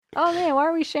Oh man, why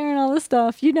are we sharing all this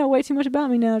stuff? You know way too much about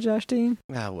me now, Josh Dean.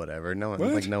 Whatever. No one,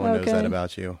 What? no one knows that Okay.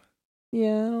 about you. Yeah,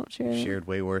 I don't share it. Shared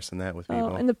way worse than that with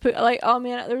people. Oh, and oh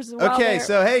man, there's a while Okay, there.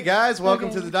 so hey guys, welcome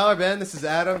Okay. to the Dollar Bin. This is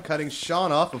Adam cutting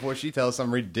Sean off before she tells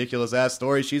some ridiculous ass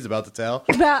story she's about to tell.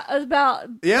 about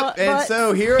Yep, and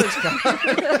so Heroes Con.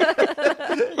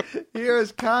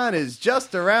 Heroes Con is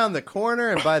just around the corner,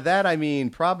 and by that I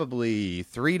mean probably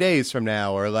 3 days from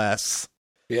now or less.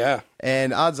 Yeah.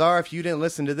 And odds are, if you didn't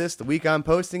listen to this the week I'm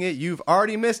posting it, you've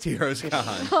already missed Heroes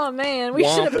Con. Oh man, we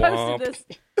Womp should have posted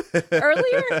this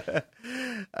earlier.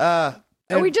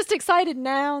 Are we just excited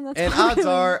now? And, that's And why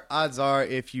we're odds are,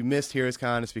 if you missed Heroes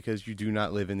Con, it's because you do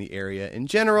not live in the area in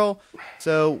general.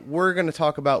 So we're going to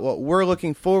talk about what we're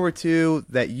looking forward to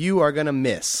that you are going to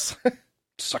miss.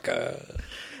 Sucker.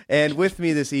 And with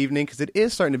me this evening, because it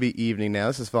is starting to be evening now,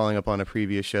 this is following up on a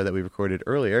previous show that we recorded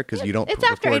earlier, because you don't it's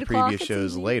after record 8 o'clock, previous it's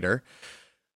shows easy. later.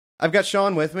 I've got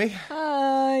Sean with me,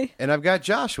 Hi. and I've got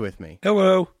Josh with me,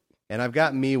 Hello. and I've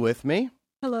got me with me.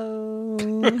 Hello.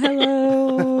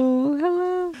 Hello.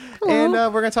 Hello. And we're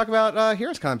going to talk about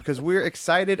Heroes Con because we're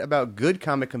excited about good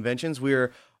comic conventions.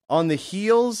 We're on the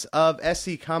heels of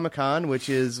SC Comic Con, which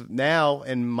is now,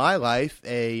 in my life,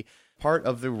 a part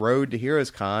of the road to Heroes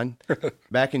Con.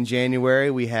 Back in January,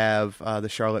 we have the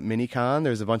Charlotte Mini Con.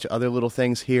 There's a bunch of other little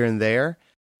things here and there.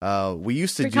 We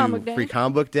used to Free Comic do Day. Free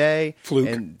Comic Book Day. Fluke.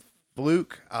 And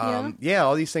Fluke. Yeah,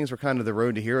 all these things were kind of the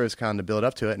road to Heroes Con to build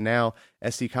up to it. Now,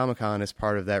 SC Comic Con is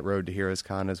part of that road to Heroes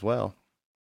Con as well.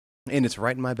 And it's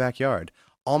right in my backyard.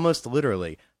 Almost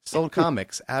literally. Sold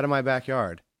comics out of my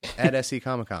backyard at SC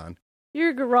Comic Con.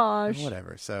 Your garage.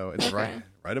 Whatever. So it's Okay.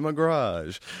 right in my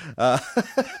garage. Yeah,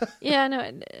 I know.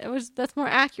 It was. That's more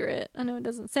accurate. I know it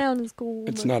doesn't sound as cool.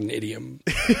 It's but- not an idiom.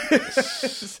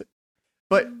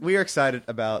 But we are excited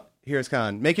about Heroes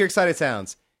Con. Make your excited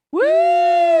sounds. Woo!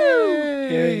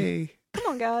 Yay. Come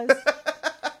on, guys.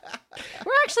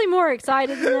 We're actually more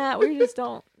excited than that. We just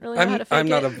don't really know how to fake I'm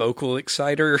not it. a vocal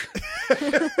exciter.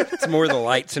 It's more the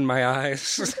lights in my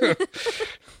eyes.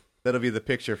 That'll be the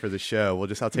picture for the show.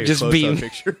 I'll take Just a close-up beam.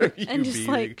 picture of you And just,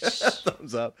 beaming. like,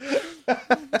 Thumbs up.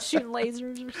 shooting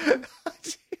lasers or something.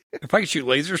 If I could shoot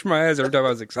lasers from my eyes every time I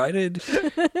was excited,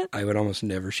 I would almost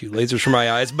never shoot lasers from my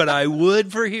eyes, but I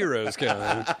would for Heroes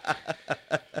Con.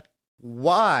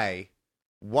 Why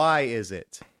is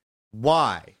it?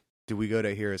 Why do we go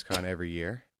to Heroes Con every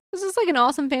year? This is like an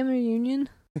awesome family reunion.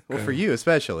 Well, for you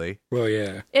especially. Well,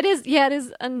 yeah. It is. Yeah, it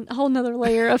is a whole nother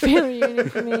layer of family reunion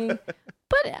for me.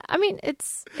 But I mean,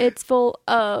 it's full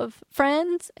of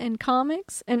friends and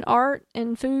comics and art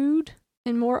and food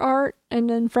and more art and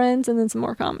then friends and then some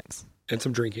more comics. And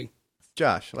some drinking.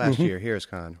 Josh, last year, Heroes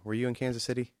Con, were you in Kansas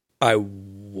City? I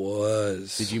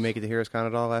was. Did you make it to Heroes Con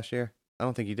at all last year? I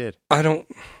don't think you did.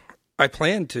 I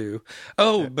planned to.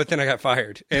 Oh, but then I got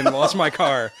fired and lost my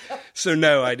car. So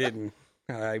no, I didn't.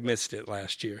 I missed it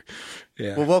last year.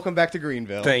 Yeah. Well, welcome back to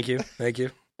Greenville. Thank you. Thank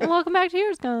you. And welcome back to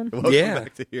Heroes Con. Welcome Yeah.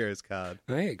 back to Heroes Con.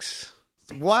 Thanks.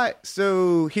 Why?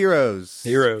 So, Heroes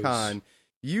Heroes. Con,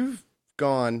 you've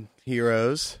gone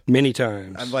Heroes. Many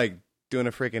times. I'm like doing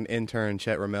a freaking intern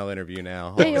Chet Rommel interview now.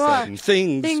 Yeah, all of a you are.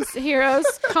 sudden. Things Heroes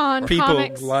Con people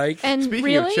comics like. and Speaking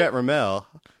really of Chet Rommel,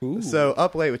 Ooh. so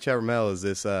Up Late with Chet Rommel is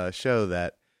this show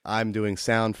that I'm doing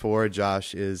sound for.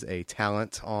 Josh is a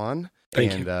talent on.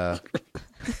 Thank and, you. and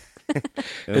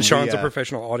And Sean's we, a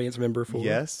professional audience member for.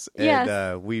 Yes. Yes.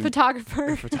 And we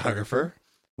photographer. photographer.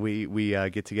 We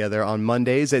get together on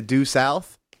Mondays at Due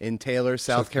South in Taylor,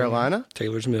 South Carolina.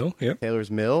 Taylor's Mill. Yep.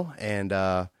 Taylor's Mill. And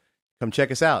come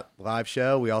check us out. Live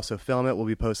show. We also film it. We'll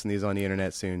be posting these on the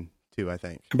internet soon, too, I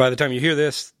think. And by the time you hear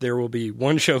this, there will be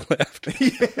one show left.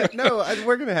 No,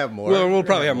 we're going to have more. Well, we'll We're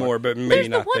probably gonna have more, but maybe There's the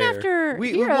not one there. after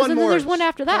We Heroes, one and then more there's one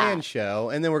after that. planned show,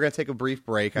 and then we're going to take a brief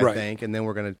break, I Right. think, and then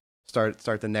we're going to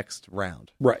start the next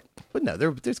round. Right. But no,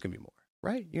 there's going to be more,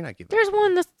 right? You're not giving. There's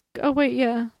one that's. Oh wait,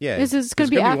 yeah. Yeah, Is this going there's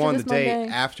to be gonna after one this the day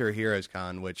Monday? after Heroes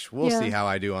Con, which we'll Yeah. see how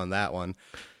I do on that one.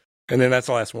 And then that's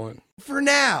the last one. For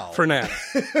now. For now.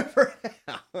 For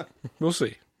now. We'll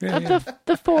see. Yeah, Of yeah.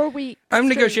 the 4 week. I'm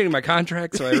streak. negotiating my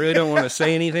contract, so I really don't want to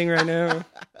say anything right now.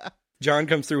 John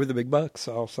comes through with the big bucks,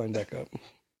 so I'll sign back up.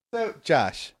 So,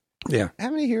 Josh, Yeah.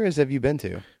 how many Heroes have you been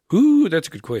to? Ooh, that's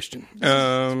a good question.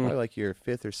 Probably like your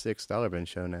fifth or sixth Dollar Bin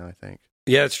show now, I think.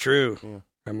 Yeah, it's true. Yeah.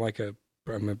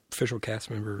 I'm an official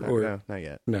cast member. No, not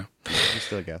yet. No. You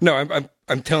still go. No,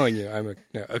 I'm telling you,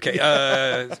 no. Okay.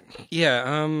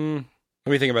 Yeah.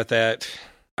 Let me think about that.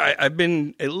 I've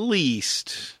been at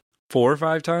least 4 or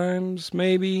 5 times,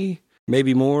 maybe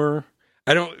more.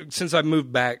 Since I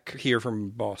moved back here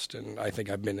from Boston, I think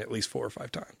I've been at least 4 or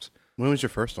 5 times. When was your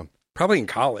first one? Probably in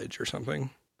college or something.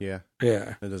 Yeah.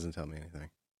 Yeah. That doesn't tell me anything.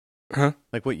 Huh?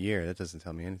 Like what year? That doesn't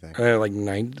tell me anything. Like late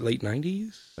 90s? Late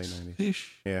 90s.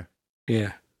 Ish. Yeah.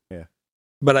 Yeah. Yeah.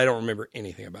 But I don't remember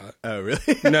anything about it. Oh, really?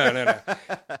 No.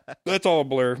 That's all a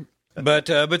blur. But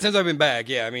since I've been back,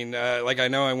 yeah, I mean, like I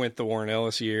know I went the Warren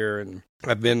Ellis year, and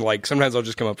I've been like, sometimes I'll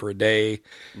just come up for a day.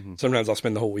 Mhm. Sometimes I'll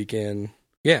spend the whole weekend.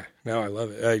 Yeah. No, I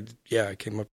love it. I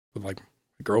came up with like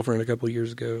a girlfriend a couple of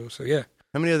years ago. So yeah.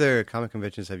 How many other comic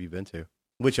conventions have you been to?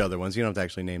 Which other ones? You don't have to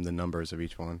actually name the numbers of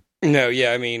each one. No,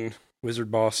 yeah, I mean,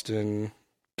 Wizard Boston,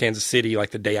 Kansas City,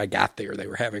 like the day I got there, they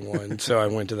were having one. So I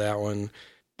went to that one.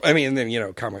 I mean, and then,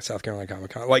 South Carolina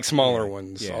Comic-Con, like smaller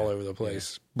ones all over the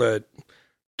place. Yeah. But in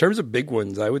terms of big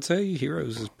ones, I would say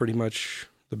Heroes is pretty much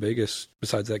the biggest,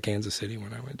 besides that Kansas City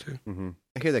one I went to. Mm-hmm.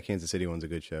 I hear that Kansas City one's a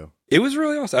good show. It was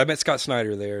really awesome. I met Scott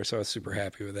Snyder there, so I was super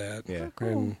happy with that. Yeah. Oh, cool.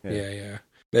 And, yeah.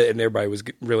 And everybody was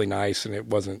really nice, and it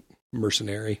wasn't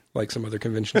mercenary like some other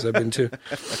conventions I've been to.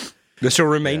 This will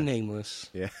remain nameless.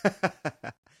 Yeah.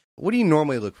 What do you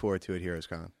normally look forward to at Heroes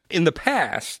Con? In the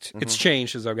past, it's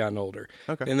changed as I've gotten older.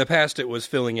 Okay. In the past, it was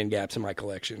filling in gaps in my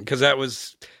collection, because that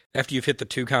was after you've hit the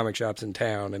 2 comic shops in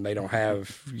town and they don't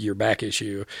have your back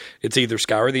issue. It's either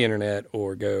scour the internet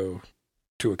or go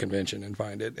to a convention and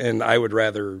find it. And I would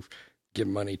rather give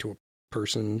money to a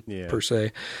person per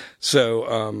se.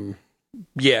 So,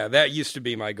 yeah, that used to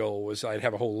be my goal. Was I'd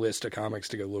have a whole list of comics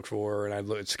to go look for, and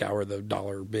I'd scour the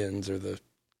dollar bins or the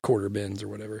quarter bins or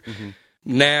whatever. Mm-hmm.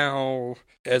 Now,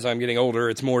 as I'm getting older,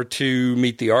 it's more to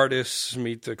meet the artists,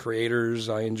 meet the creators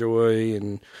I enjoy,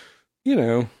 and,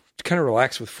 to kind of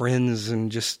relax with friends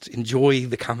and just enjoy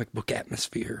the comic book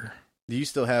atmosphere. Do you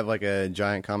still have like a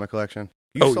giant comic collection?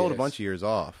 You sold a bunch of yours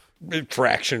off.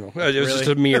 Fractional. It was just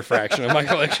a mere fraction of my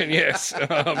collection, yes.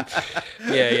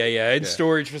 Yeah. In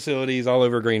storage facilities all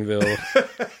over Greenville.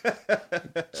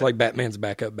 It's like Batman's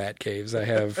backup Bat Caves. I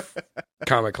have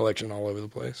comic collection all over the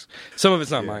place. Some of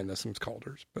it's not mine, though. Some it's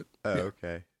Calder's. But,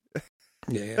 okay.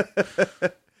 Yeah.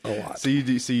 A lot. So you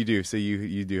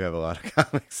do have a lot of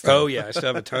comics. Oh, yeah. I still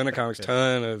have a ton of comics,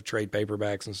 ton of trade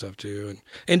paperbacks and stuff, too.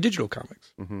 And digital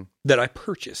comics that I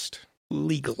purchased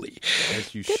legally.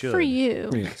 As you Good should. for you.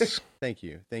 Yes. Thank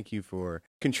you for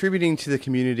contributing to the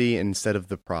community instead of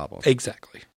the problem.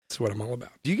 Exactly. That's what I'm all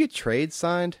about. Do you get trades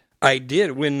signed? I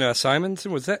did when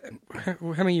Simonson was that. How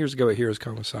many years ago at Heroes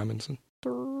Con was Simonson? It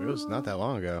was not that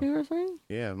long ago. 2 or 3?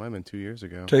 Yeah, it might have been 2 years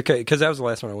ago. Okay, because that was the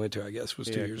last one I went to. I guess was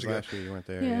 2 years ago. Last year you weren't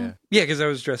there. Yeah. Yeah, because I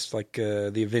was dressed like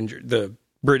the Avenger, the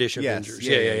British Avengers.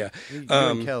 Yeah. You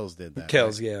and Kells did that.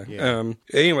 Kells, right? yeah.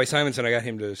 Anyway, Simonson, I got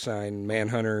him to sign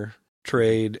Manhunter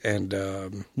trade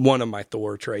and one of my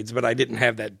Thor trades, but I didn't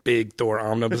have that big Thor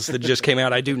omnibus that just came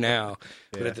out. I do now,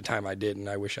 but at the time I didn't.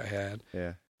 I wish I had.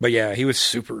 Yeah. But yeah, he was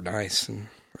super nice, and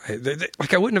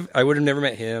I would have never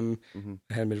met him.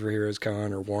 I hadn't been for Heroes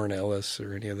Con or Warren Ellis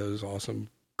or any of those awesome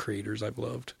creators I've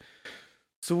loved.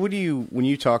 So when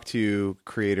you talk to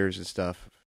creators and stuff,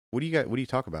 what do you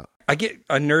talk about? I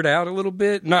nerd out a little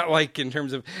bit, not like in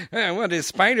terms of what is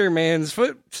Spider-Man's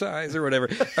foot size or whatever,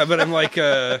 but I'm like,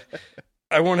 I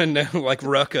want to know, like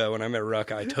Rucka. When I met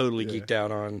Rucka, I totally geeked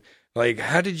out on, like,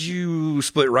 how did you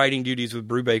split writing duties with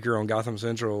Brubaker on Gotham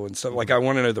Central and stuff? Like, I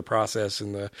want to know the process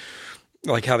and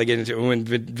like how they get into it. When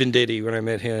Venditti, when I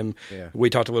met him, we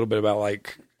talked a little bit about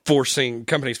like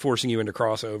companies forcing you into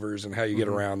crossovers and how you get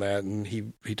around that, and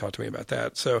he talked to me about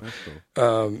that. So,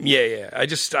 cool.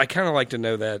 I kind of like to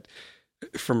know that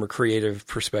from a creative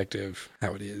perspective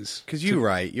how it is. Because you're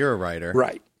a writer,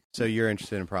 right? So you're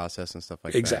interested in process and stuff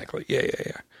like exactly. that.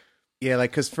 Exactly. Yeah.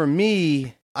 Like, because for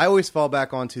me, I always fall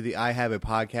back onto the I have a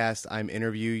podcast, I'm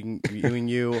interviewing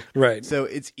you. Right. So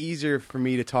it's easier for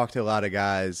me to talk to a lot of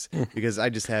guys because I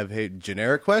just have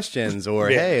generic questions or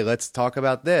hey, let's talk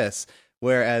about this.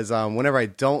 Whereas whenever I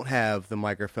don't have the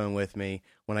microphone with me,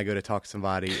 when I go to talk to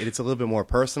somebody, it's a little bit more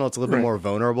personal. It's a little bit more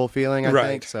vulnerable feeling, I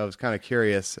think. So I was kind of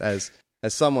curious as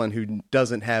someone who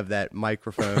doesn't have that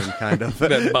microphone kind of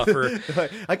that buffer.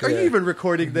 Like, are you even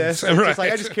recording this? It's just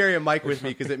like I just carry a mic with me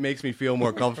because it makes me feel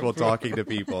more comfortable talking to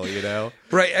people,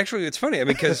 Right. Actually, it's funny. I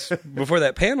mean, because before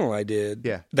that panel I did,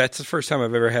 that's the first time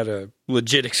I've ever had a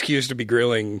legit excuse to be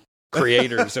grilling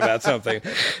creators about something,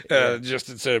 just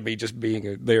instead of me just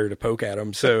being there to poke at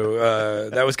them. So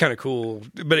that was kind of cool,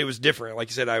 but it was different. Like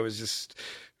you said, I was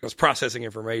processing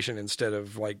information instead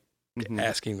of like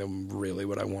asking them really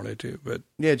what I wanted to. But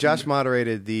yeah, Josh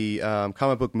moderated the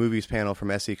comic book movies panel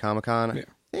from SC Comic Con. I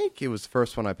think it was the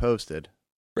first one I posted.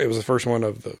 It was the first one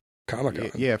of the Comic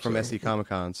Con. Yeah, from SC Comic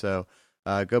Con. So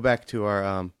go back to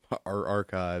our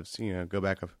archives. Go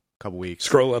back a couple weeks.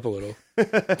 Scroll up a little,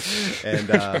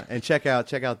 and check out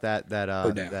that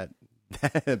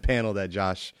panel that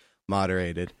Josh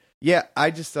moderated. Yeah,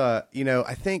 I just, I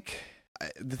think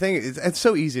the thing is, it's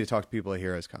so easy to talk to people at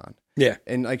Heroes Con. Yeah.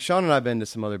 And like Sean and I have been to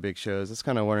some other big shows. That's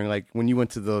kind of wondering, like, when you went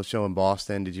to the show in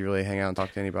Boston, did you really hang out and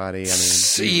talk to anybody? I mean,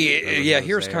 See, yeah,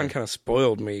 Heroes Con kind of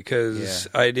spoiled me because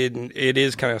I didn't. It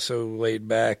is kind of so laid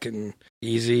back and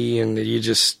easy, and you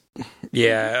just,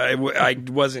 I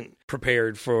wasn't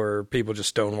prepared for people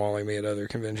just stonewalling me at other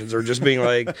conventions or just being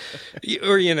like,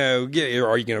 or are you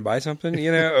going to buy something,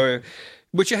 or.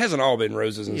 Which it hasn't all been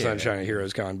roses and sunshine at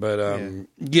Heroes Con, but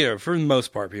for the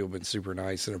most part, people have been super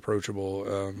nice and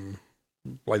approachable.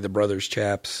 Like the Brothers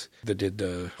chaps that did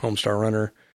the Homestar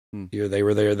Runner, they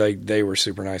were there. They were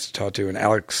super nice to talk to. And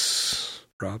Alex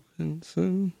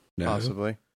Robinson,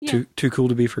 possibly. Yeah. Too cool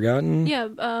to be forgotten. Yeah,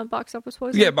 Box Office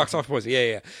Poison. Yeah, Box Office Poison.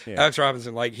 Yeah. Alex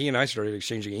Robinson, like he and I started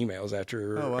exchanging emails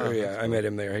after. Oh, wow. I met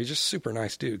him there. He's just a super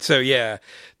nice dude. So yeah,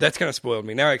 that's kind of spoiled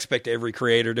me. Now I expect every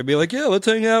creator to be like, yeah, let's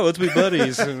hang out, let's be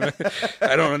buddies. And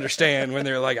I don't understand when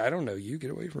they're like, I don't know you,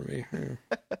 get away from me.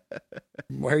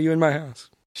 Why are you in my house?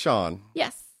 Sean.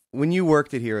 Yes. When you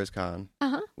worked at Heroes Con,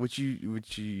 which you're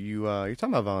talking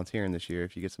about volunteering this year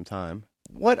if you get some time.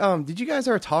 What did you guys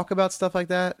ever talk about stuff like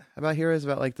that about Heroes,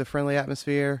 about like the friendly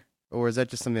atmosphere, or is that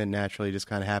just something that naturally just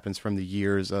kind of happens from the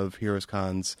years of Heroes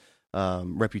Con's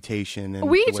reputation? And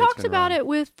we talked about it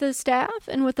with the staff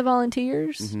and with the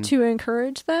volunteers to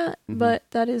encourage that, but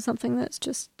that is something that's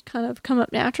just kind of come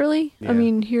up naturally. Yeah. I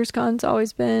mean, Heroes Con's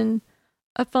always been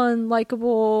a fun,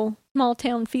 likable, small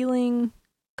town feeling,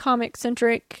 comic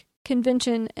centric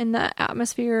convention, and that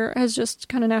atmosphere has just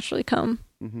kind of naturally come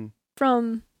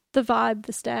from the vibe,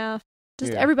 the staff,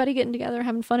 just everybody getting together,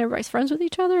 having fun. Everybody's friends with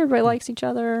each other. Everybody likes each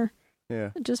other. Yeah,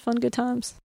 just fun, good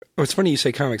times. Oh, it's funny you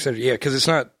say comic centric. Yeah, because it's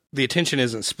not, the attention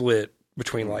isn't split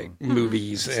between like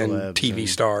movies and TV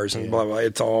stars and blah blah.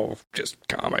 It's all just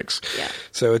comics. Yeah.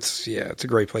 So it's a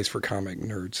great place for comic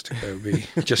nerds to go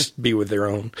be with their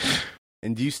own.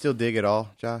 And do you still dig at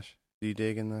all, Josh? Do you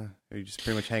dig or you just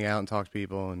pretty much hang out and talk to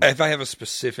people? And... If I have a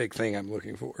specific thing I'm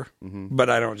looking for, but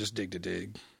I don't just dig to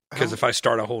dig. Because if I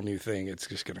start a whole new thing, it's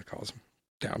just going to cause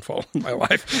downfall in my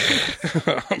life.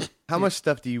 How much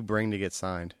stuff do you bring to get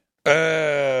signed?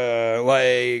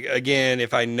 Like, again,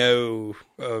 if I know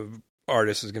an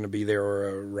artist is going to be there or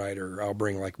a writer, I'll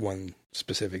bring like one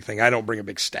specific thing. I don't bring a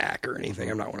big stack or anything.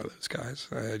 I'm not one of those guys.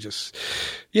 I just,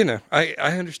 I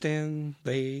understand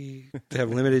they have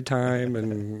limited time,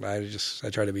 and I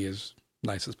try to be as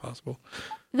nice as possible.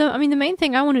 The main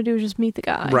thing I want to do is just meet the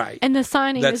guy. Right. And the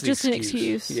signing is just an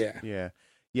excuse. Yeah.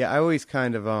 I always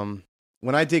kind of,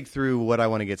 when I dig through what I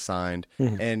want to get signed,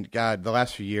 and God, the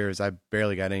last few years, I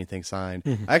barely got anything signed.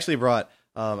 I actually brought,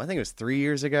 I think it was 3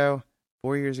 years ago,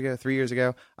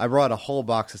 I brought a whole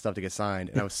box of stuff to get signed,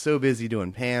 and I was so busy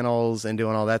doing panels and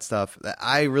doing all that stuff that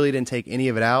I really didn't take any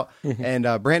of it out. And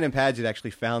Brandon Padgett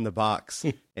actually found the box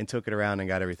and took it around and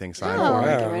got everything signed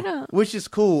for me, which is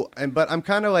cool. But I'm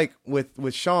kind of like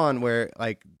with Sean, where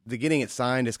like the getting it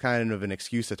signed is kind of an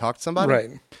excuse to talk to somebody, right?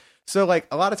 So, like,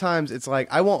 a lot of times it's like,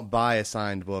 I won't buy a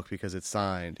signed book because it's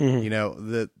signed.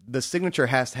 The signature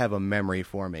has to have a memory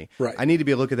for me. Right. I need to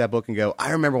be able to look at that book and go,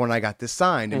 I remember when I got this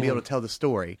signed, and be able to tell the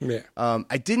story. Yeah.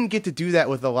 I didn't get to do that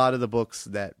with a lot of the books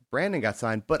that Brandon got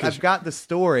signed, but I've got the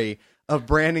story of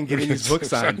Brandon getting his book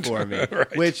signed for me,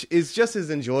 which is just as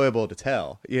enjoyable to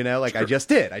tell. Like, I just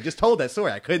did. I just told that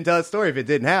story. I couldn't tell that story if it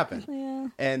didn't happen. Yeah.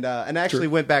 And I actually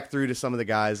went back through to some of the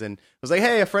guys and was like,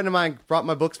 hey, a friend of mine brought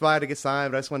my books by to get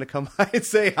signed, but I just wanted to come by and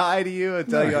say hi to you and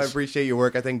tell you I appreciate your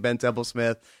work. I think Ben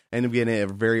Templesmith ended up getting a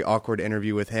very awkward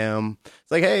interview with him. It's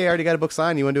like, hey, I already got a book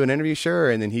signed. You want to do an interview? Sure.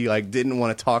 And then he like didn't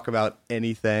want to talk about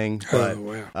anything. But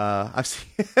I've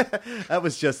seen that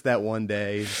was just that one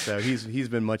day. So he's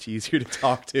been much easier to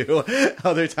talk to.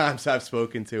 Other times I've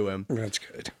spoken to him. That's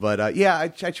good. But I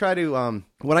try to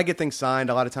when I get things signed,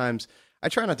 a lot of times I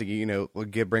try not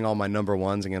to bring all my number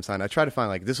ones and get them signed. I try to find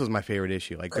like, this was my favorite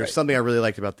issue. Like there's something I really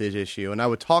liked about this issue, and I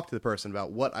would talk to the person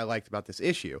about what I liked about this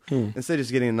issue instead of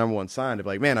just getting a number one signed. I'd be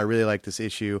like, man, I really like this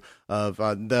issue of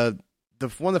the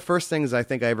one of the first things I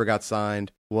think I ever got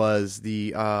signed was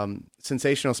the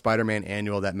Sensational Spider-Man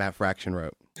annual that Matt Fraction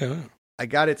wrote. Oh. I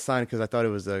got it signed because I thought it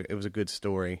was a good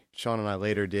story. Sean and I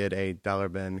later did a Dollar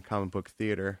Ben Comic Book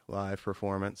Theater live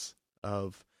performance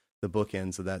of the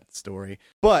bookends of that story.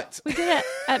 But we did it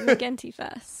at McGinty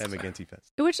Fest.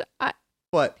 Which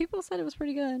people said it was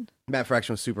pretty good. Matt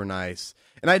Fraction was super nice.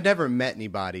 And I'd never met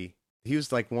anybody. He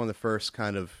was like one of the first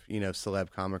kind of, celeb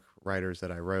comic writers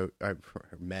that I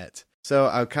met. So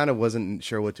I kind of wasn't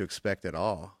sure what to expect at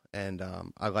all. And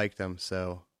I liked him,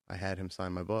 so I had him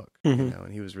sign my book,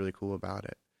 and he was really cool about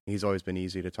it. He's always been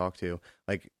easy to talk to.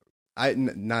 Like,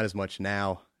 not as much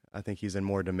now. I think he's in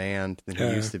more demand than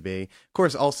he used to be. Of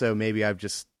course, also maybe I've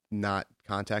just not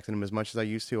contacted him as much as I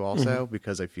used to also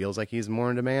because it feels like he's more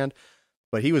in demand.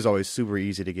 But he was always super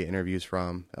easy to get interviews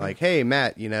from. Like, hey,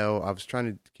 Matt, I was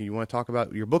trying to, you want to talk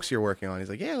about your books you're working on? He's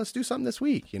like, yeah, let's do something this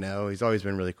week. He's always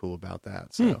been really cool about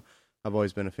that. So I've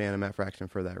always been a fan of Matt Fraction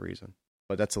for that reason.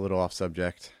 But that's a little off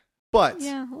subject. But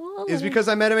it's because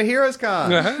I met him at Heroes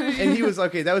Con. And he was,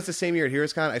 that was the same year at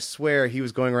Heroes Con. I swear he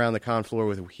was going around the con floor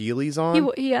with Heelys on.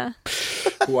 Yeah.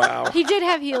 Wow. He did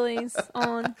have Heelys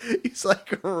on. He's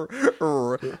like,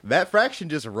 Matt Fraction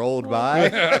just rolled by.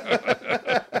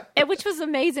 Which was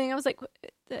amazing. I was like,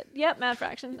 yep, Matt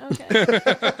Fraction. Okay.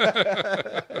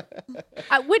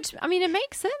 It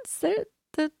makes sense.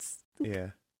 That's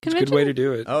It's a good way to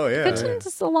do it. Oh, yeah. Convention's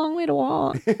just a long way to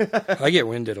walk. I get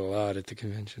winded a lot at the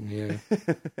convention, yeah.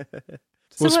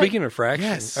 So speaking of Fraction.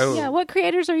 Yes. Oh. Yeah, what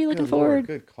creators are you looking Good forward? Lord,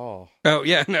 good call. Oh,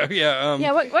 yeah, no, yeah.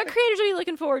 What creators are you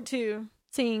looking forward to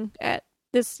seeing at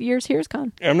this year's Heroes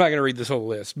Con? I'm not going to read this whole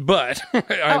list, but I'm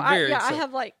very excited. I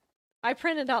have I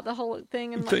printed out the whole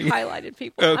thing and highlighted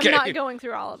people. Okay. I'm not going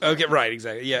through all of it. Okay, right,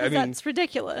 exactly. Yeah, that's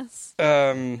ridiculous.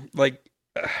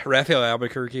 Raphael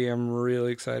Albuquerque, I'm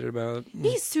really excited about.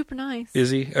 He's super nice. Is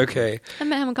he? Okay. I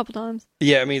met him a couple times.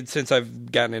 Yeah, since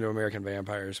I've gotten into American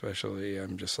Vampire especially,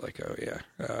 I'm just like, oh yeah,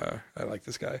 I like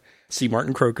this guy. C.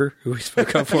 Martin Croker, who we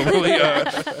spoke of formerly.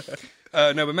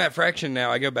 No, but Matt Fraction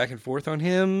now, I go back and forth on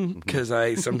him because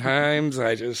sometimes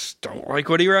I just don't like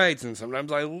what he writes and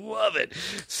sometimes I love it.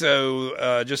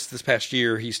 So just this past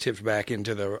year, he's tipped back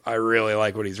into I really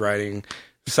like what he's writing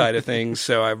side of things.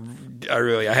 So I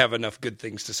have enough good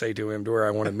things to say to him to where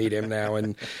I want to meet him now,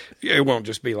 and it won't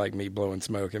just be like me blowing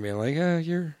smoke and being like,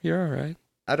 you're all right.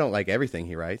 I don't like everything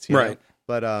he writes, right?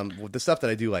 But the stuff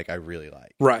that I do like, I really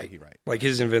like. Right. He writes. Like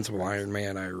his Invincible Iron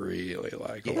Man, I really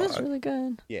like a lot. That's really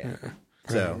good. Yeah.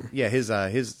 So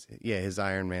his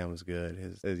Iron Man was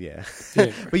good.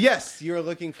 But yes, you're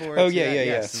looking for. Oh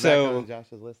yeah. So on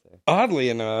Josh's list there. Oddly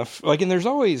enough, and there's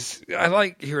always I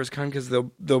like Heroes Con because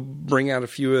they'll bring out a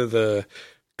few of the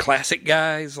classic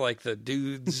guys, like the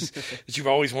dudes that you've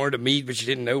always wanted to meet, but you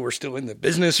didn't know were still in the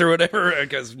business or whatever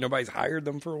because nobody's hired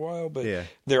them for a while. But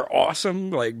they're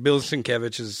awesome. Like Bill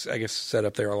Sienkiewicz is, I guess, set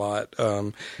up there a lot.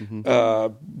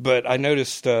 But I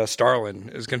noticed Starlin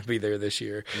is going to be there this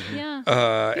year. Yeah,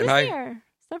 he was there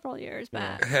several years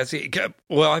back. Has he?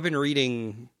 Well, I've been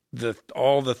reading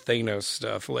all the Thanos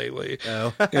stuff lately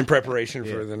in preparation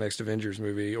for the next Avengers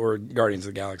movie or Guardians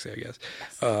of the Galaxy, I guess.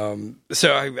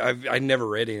 So I never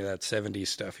read any of that 70s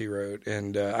stuff he wrote,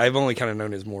 and I've only kind of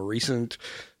known his more recent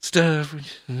stuff.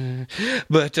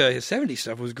 But his 70s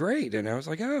stuff was great, and I was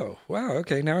like, oh, wow,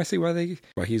 okay, now I see why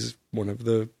he's one of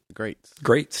the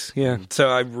greats. Yeah. So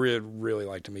I really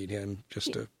like to meet him.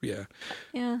 Yeah.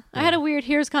 I had a weird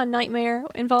Heroes Con nightmare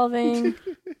involving.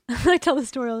 I tell the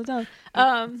story all the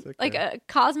time. Like a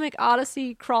Cosmic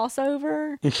Odyssey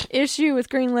crossover issue with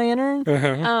Green Lantern.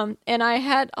 And I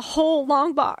had a whole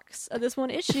long box of this one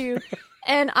issue.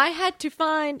 And I had to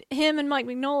find him and Mike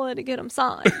Mignola to get them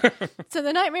signed. So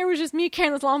the nightmare was just me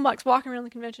carrying this long box, walking around the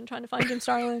convention trying to find Jim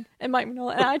Starlin and Mike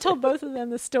Mignola. And I told both of them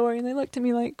this story, and they looked at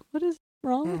me like, what is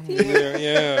wrong with you?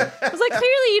 Yeah. I was like,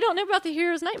 clearly you don't know about the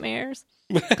heroes' nightmares.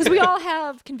 Because we all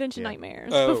have convention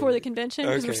nightmares before the convention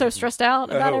because we're so stressed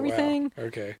out about everything. Wow.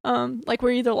 Okay. Like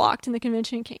we're either locked in the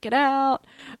convention and can't get out,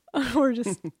 or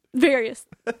just various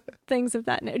things of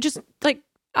that nature. Just like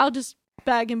I'll just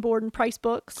bag and board and price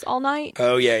books all night.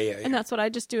 Oh yeah. And that's what I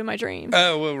just do in my dreams.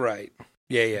 Oh well, right.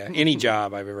 Yeah. Any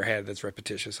job I've ever had that's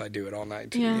repetitious, I do it all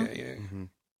night too. Yeah.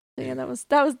 Mm-hmm.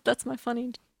 So that's my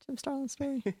funny Jim Starlin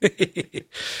story.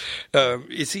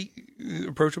 Is he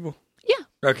approachable?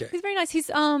 Yeah. Okay. He's very nice. He's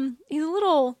a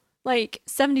little like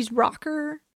 70s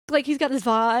rocker. Like he's got this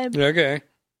vibe. Okay.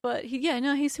 But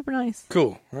he's super nice.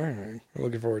 Cool. All right. I'm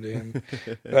looking forward to him.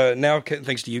 Now,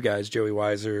 thanks to you guys, Joey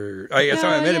Weiser. I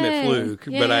met him at Fluke,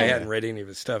 but I hadn't read any of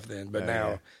his stuff then. But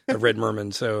now I've read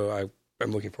Merman, so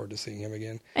I'm looking forward to seeing him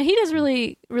again. And he does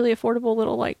really, really affordable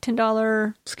little like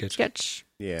 $10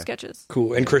 sketches.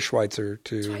 Cool. And Chris Schweitzer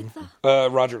too.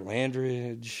 Roger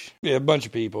Landridge. Yeah, a bunch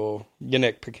of people.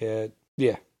 Yannick Paquette.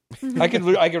 Yeah. I could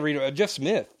read. Jeff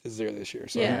Smith is there this year,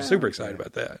 so I'm super excited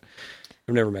about that.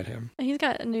 I've never met him. And he's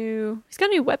got a new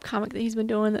webcomic that he's been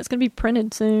doing that's going to be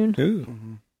printed soon.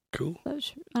 Ooh, cool. I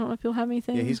don't know if you'll have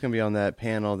anything. Yeah, he's going to be on that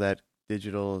panel, that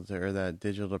digital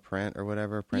to print or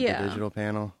whatever, print to digital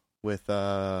panel with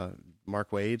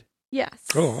Mark Waid. Yes.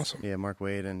 Oh, awesome. Yeah, Mark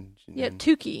Waid and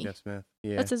Tukey. Jeff Smith.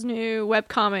 Yeah, that's his new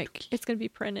webcomic. It's going to be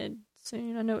printed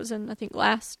soon. I know it was in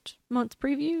last month's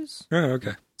previews. Oh,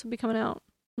 okay. So it'll be coming out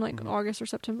in August or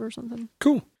September or something.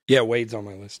 Cool. Yeah, Wade's on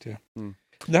my list too.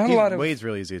 Not a lot of. Wade's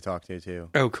really easy to talk to too.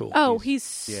 Oh, cool. Oh,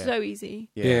 he's yeah. so easy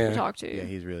Yeah. to talk to. Yeah,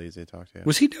 he's really easy to talk to.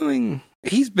 Was he doing?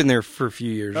 He's been there for a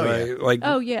few years, Oh, right? yeah. Like,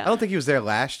 Oh I yeah. don't think he was there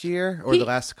last year or He- the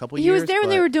last couple He years. was there when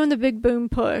they but- were doing the big boom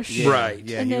push. Yeah, Right.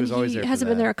 Yeah, and he then was always he there. for hasn't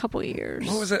been that. there a couple of years.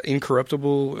 what was that?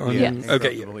 Incorruptible. On, Yeah, Yes.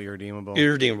 Okay. Yeah. Incorruptible, Irredeemable.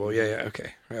 Irredeemable. Yeah.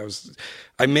 Okay.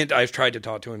 I tried to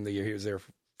talk to him the year he was there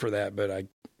for that, but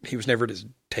he was never at his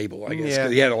table. I guess Yeah.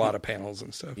 'cause he had a lot of panels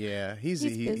and stuff. Yeah, He's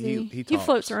he busy. he He talks.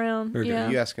 floats around. Okay. Yeah.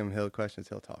 You ask him questions,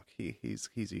 he'll talk. He's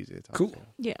easy to talk Cool. to.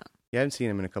 Yeah. Yeah, I haven't seen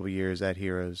him in a couple years at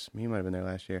Heroes. He might have been there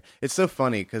last year. It's so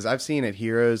funny because I've seen at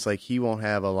Heroes, like, he won't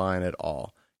have a line at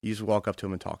all. You just walk up to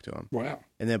him and talk to him. Wow.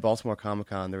 And then at Baltimore Comic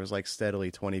Con, there was like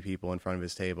steadily 20 people in front of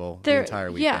his table the There, entire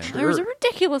yeah, weekend. there was a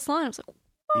ridiculous line. I was like,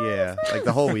 Yeah, like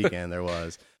the whole weekend there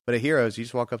was. But at Heroes, you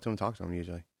just walk up to him and talk to him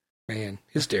usually. Man,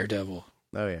 his Daredevil.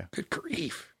 Oh, yeah. Good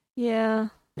grief. yeah.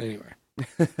 Anyway.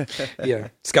 Yeah.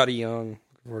 Scotty Young. Looking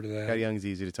forward to that. Scott Young's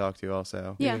easy to talk to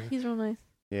also. Yeah, Yeah. he's real nice.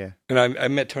 Yeah. And I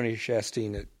met Tony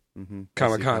Chastain at Mm-hmm.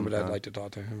 Comic Con, but I'd like to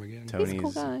talk to him again. He's a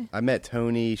cool guy. I met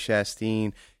Tony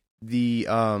Chastain.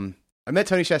 I met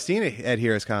Tony Chastain at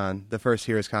Heroes Con, the first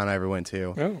Heroes Con I ever went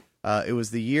to. Oh. It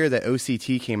was the year that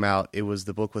OCT came out. It was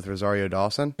the book with Rosario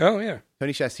Dawson. Oh, yeah.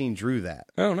 Tony Chastain drew that.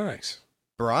 Oh, nice.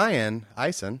 Brian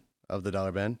Eisen of the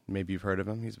Dollar Ben, maybe you've heard of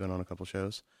him. He's been on a couple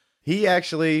shows. He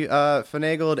actually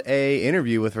finagled a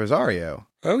interview with Rosario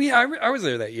Oh, yeah. I was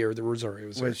there that year. The Rosario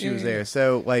was there. when she was there.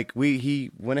 So, like,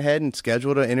 he went ahead and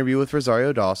scheduled an interview with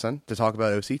Rosario Dawson to talk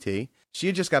about OCT. She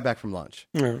had just got back from lunch.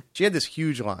 Yeah. She had this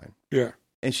huge line. Yeah.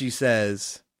 And she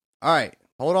says, all right,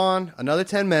 hold on another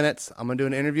 10 minutes. I'm going to do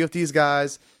an interview with these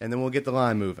guys, and then we'll get the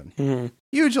line moving. Mm-hmm.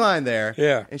 Huge line there.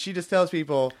 Yeah. And she just tells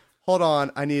people, hold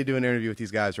on, I need to do an interview with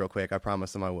these guys real quick. I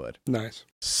promised them I would. Nice.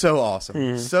 So awesome.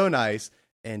 Mhm. So nice.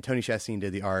 And Tony Chastain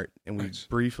did the art, and we Nice.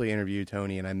 briefly interviewed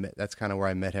Tony, and that's kind of where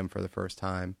I met him for the first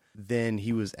time. Then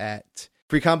he was at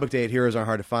Free Comic Book Day at Heroes Aren't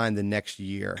Hard to Find the next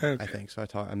year, Okay. I think. So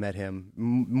I met him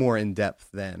more in depth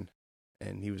then,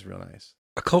 and he was real nice.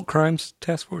 Occult Crimes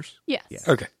Task Force? Yes. Yeah.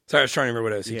 Okay. Sorry, I was trying to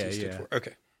remember what OCT Yeah, stood yeah. for.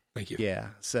 Okay. Thank you. Yeah.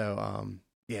 So,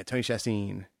 Tony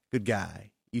Chastain, good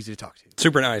guy, easy to talk to.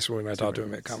 Super nice when I talked to Super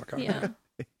him at nice. Comic Con. Yeah.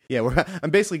 Yeah,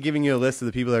 I'm basically giving you a list of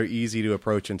the people that are easy to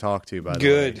approach and talk to. By the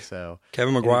Good. way, so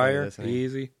Kevin Anybody McGuire, listening?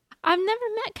 easy. I've never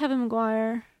met Kevin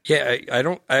McGuire. Yeah,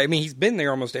 I mean, he's been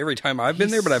there almost every time I've been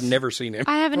there, but I've never seen him.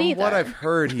 I haven't from either. what I've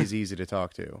heard, he's easy to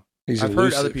talk to. He's I've heard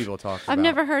elusive. other people talk. I've about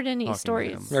never heard any talking to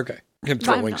stories. him. Okay. Him But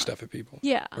I'm throwing not. stuff at people.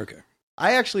 Yeah. Okay.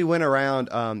 I actually went around.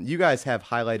 You guys have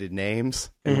highlighted names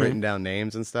and Mhm. written down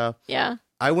names and stuff. Yeah.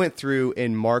 I went through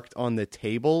and marked on the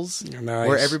tables Nice.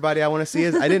 where everybody I want to see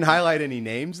is. I didn't highlight any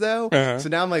names though, Uh-huh. so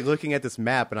now I'm like looking at this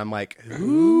map and I'm like,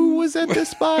 who was at this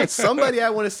spot? Somebody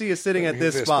I want to see is sitting at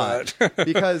this spot.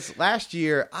 Because last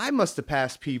year I must have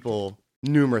passed people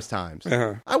numerous times.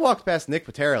 Uh-huh. I walked past Nick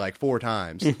Patera like 4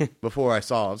 times before I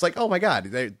saw him. I was like, oh my god,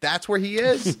 that's where he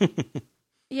is.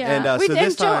 Yeah. And, we so did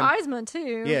this Joe time- Eisman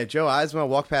too. Yeah, Joe Eisman,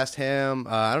 walked past him.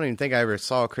 I don't even think I ever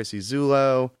saw Chrissy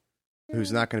Zulo,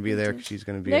 who's not going to be there 'cause she's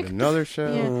going to be Nick- at another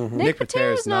show. Yeah. Mhm. Nick Patera's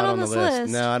Patera's not on the this list.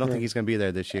 list. No, I don't Yeah. think he's going to be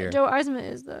there this year. Joe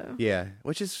Eisman is though. Yeah,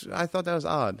 which is, I thought that was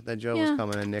odd that Joe was Yeah.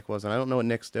 coming and Nick wasn't. I don't know what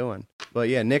Nick's doing. But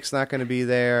yeah, Nick's not going to be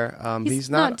there. He's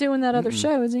not doing that other Mm-mm.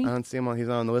 show, is he? I don't see him on, he's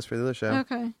not on the list for the other show.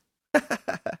 Okay.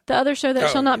 The other show that Oh,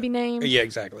 shall not yeah. be named. Yeah,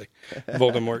 exactly.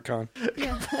 Voldemort Con.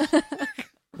 Yeah.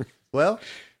 Well,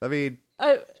 I mean,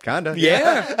 Oh, kind of.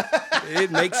 Yeah. It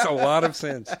makes a lot of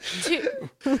sense.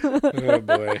 Oh,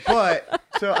 boy. But,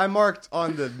 so I marked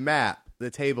on the map the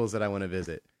tables that I want to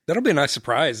visit. That'll be a nice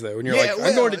surprise, though, when you're Yeah, like, it I'm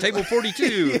will. going to table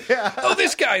 42. Yeah. Oh,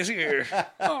 this guy's here.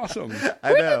 Awesome.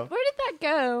 I know. where did that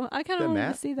go? I kind The of wanted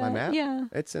map? to see that. My map? Yeah.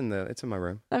 It's in my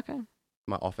room, Okay.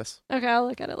 my office. Okay, I'll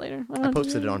look at it later. I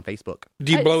posted it on Facebook.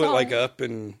 Do you I blow it saw like it. up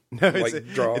and No, like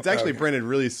draw? it's actually okay. printed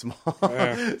really small.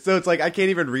 Yeah. So it's like I can't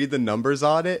even read the numbers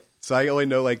on it. So I only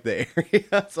know like the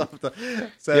area. So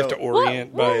You have to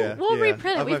orient we'll, by. yeah. we'll yeah.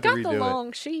 reprint I'll it. We've have to got the redo it.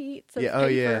 long sheets of Yeah. Oh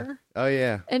yeah. paper. Oh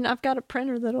yeah. And I've got a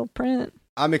printer that'll print.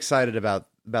 I'm excited about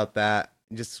that.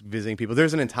 Just visiting people.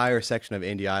 There's an entire section of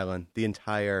Indie Island. The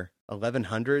entire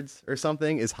 1100s or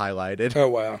something is highlighted. Oh,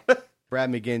 wow. Brad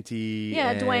McGinty,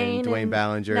 Yeah, and Dwayne and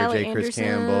Ballinger, Natalie J. Chris Anderson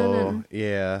Campbell, and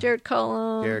yeah, Jared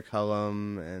Cullum, Jared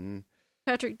Cullum, and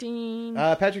Patrick Dean.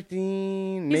 Patrick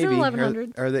Dean. He's in Maybe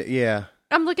 1100s. Are they? Yeah.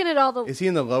 I'm looking at all the. Is he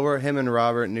in the lower? Him and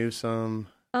Robert Newsom.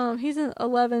 He's in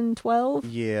 1112.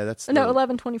 Yeah, that's No,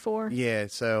 1124. Yeah,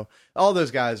 so all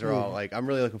those guys are all like, I'm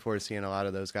really looking forward to seeing a lot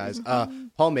of those guys.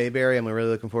 Paul Mayberry, I'm really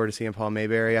looking forward to seeing Paul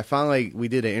Mayberry. I finally, we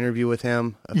did an interview with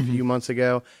him a few months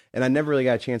ago, and I never really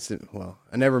got a chance to,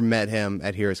 I never met him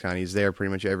at HeroesCon. He's there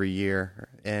pretty much every year,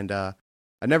 and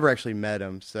I never actually met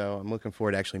him, so I'm looking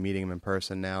forward to actually meeting him in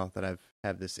person now that I've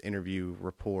have this interview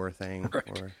rapport thing,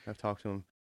 or I've talked to him.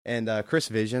 And Chris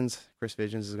Visions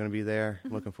is going to be there.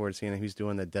 I'm looking forward to seeing him. He's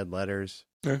doing the Dead Letters.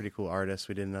 Pretty cool artist.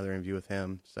 We did another interview with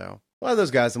him. So a lot of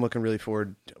those guys I'm looking really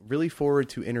forward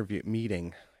to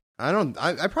meeting.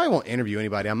 I probably won't interview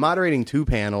anybody. I'm moderating 2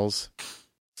 panels.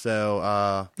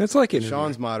 So that's like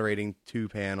Sean's moderating 2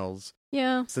 panels.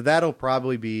 Yeah. So that'll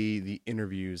probably be the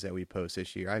interviews that we post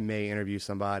this year. I may interview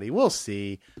somebody. We'll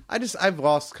see. I've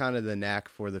lost kind of the knack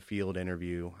for the field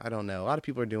interview. I don't know. A lot of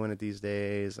people are doing it these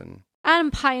days, and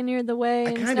Adam pioneered the way,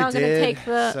 and he's now going to take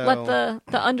let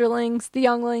the underlings, the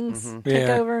younglings, take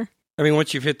over. I mean,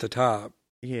 once you've hit the top,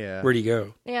 yeah, where do you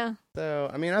go? Yeah. So,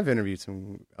 I mean, I've interviewed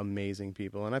some amazing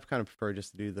people, and I've kind of preferred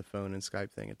just to do the phone and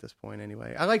Skype thing at this point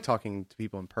anyway. I like talking to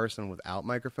people in person without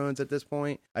microphones at this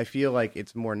point. I feel like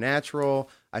it's more natural.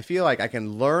 I feel like I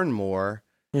can learn more.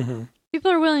 Mm-hmm.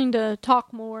 People are willing to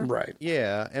talk more. Right.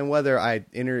 Yeah, and whether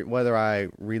I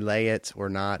relay it or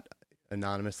not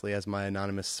anonymously as my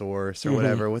anonymous source or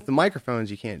whatever, with the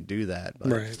microphones, you can't do that. But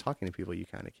just talking to people, you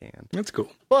kind of can. That's cool.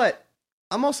 But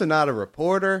I'm also not a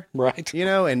reporter, right?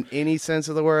 In any sense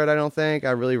of the word, I don't think.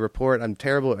 I really report. I'm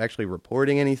terrible at actually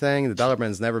reporting anything. The Dollar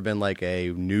Ben's never been like a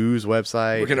news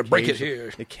website. We're going to break it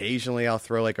here. Occasionally, I'll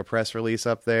throw like a press release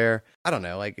up there. I don't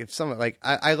know. Like if someone, like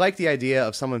I like the idea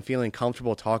of someone feeling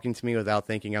comfortable talking to me without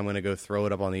thinking I'm going to go throw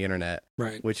it up on the internet.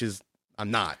 Right. Which is,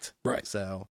 I'm not. Right.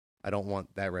 So I don't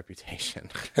want that reputation.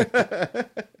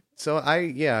 So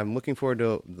I'm looking forward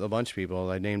to a bunch of people.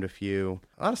 I named a few.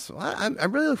 I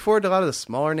really look forward to a lot of the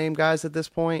smaller name guys at this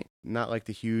point. Not like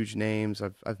the huge names.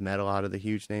 I've met a lot of the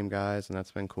huge name guys, and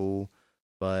that's been cool.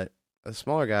 But the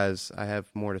smaller guys, I have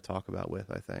more to talk about with,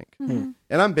 I think. Mm-hmm.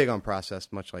 And I'm big on process,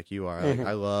 much like you are.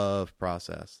 I love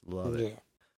process. Love it. Yeah.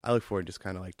 I look forward to just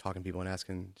kind of like talking to people and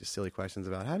asking just silly questions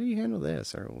about how do you handle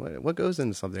this or what goes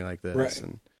into something like this. Right.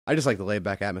 And I just like the laid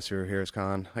back atmosphere of Heroes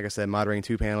Con. Like I said, moderating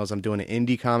 2 panels. I'm doing an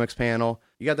indie comics panel.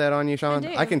 You got that on you, Sean?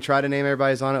 I can try to name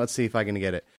everybody's on it. Let's see if I can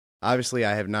get it. Obviously,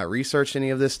 I have not researched any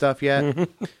of this stuff yet.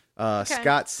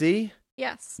 Scott C.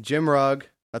 Yes. Jim Rugg.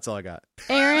 That's all I got.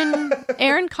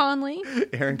 Aaron Conley.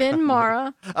 Ben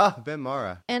Mara. Ben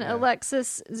Mara. And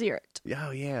Alexis Zierett.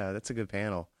 Oh, yeah. That's a good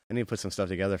panel. I need to put some stuff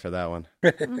together for that one.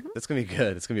 That's going to be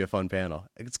good. It's going to be a fun panel.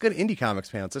 It's a good indie comics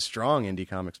panel. It's a strong indie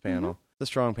comics panel. It's a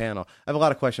strong panel. I have a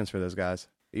lot of questions for those guys,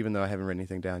 even though I haven't written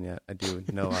anything down yet. I do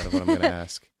know a lot of what I'm going to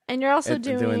ask. And you're also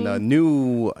doing the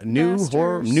new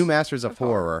Masters of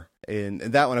Horror. And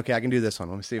that one, okay, I can do this one.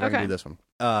 Let me see if I can do this one.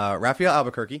 Raphael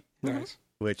Albuquerque. Nice.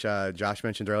 Which Josh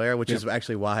mentioned earlier, which is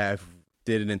actually why I've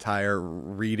did an entire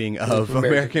reading of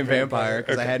American Vampire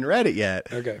because I hadn't read it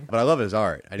yet. Okay. But I love his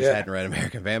art. I just hadn't read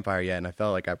American Vampire yet, and I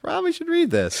felt like I probably should read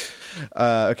this.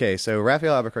 Okay, so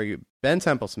Raphael Albuquerque, Ben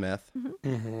Templesmith,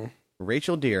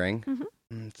 Rachel Deering.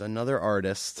 It's another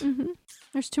artist.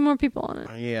 There's 2 more people on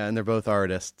it. Yeah, and they're both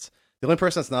artists. The only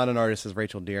person that's not an artist is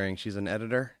Rachel Deering. She's an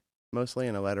editor, mostly,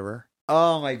 and a letterer.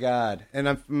 Oh, my God. And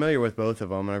I'm familiar with both of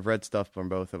them, and I've read stuff from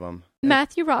both of them.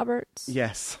 Matthew Roberts.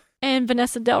 Yes. And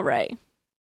Vanessa Del Rey.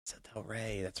 Del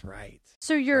Rey, that's right.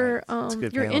 So your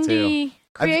indie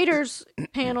creators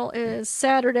panel is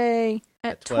Saturday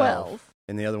at 12.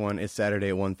 And the other one is Saturday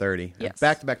at 1:30. Yes.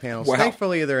 Back-to-back panels. Wow.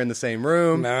 Thankfully, they're in the same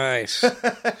room. Nice.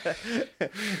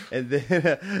 And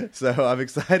then, so I'm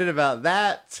excited about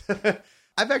that.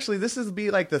 This will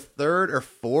be like the third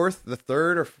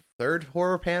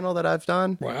horror panel that I've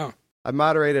done. Wow. I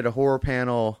moderated a horror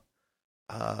panel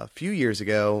a few years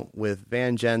ago with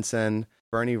Van Jensen,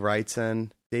 Bernie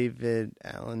Wrightson,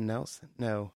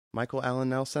 Michael Allen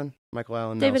Nelson.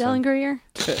 David Allen Greer.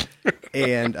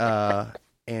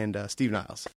 and Steve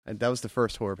Niles. And that was the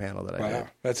first horror panel that I did. Wow,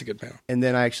 that's a good panel. And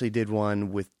then I actually did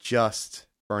one with just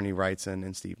Bernie Wrightson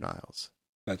and Steve Niles.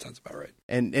 That sounds about right.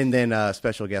 And then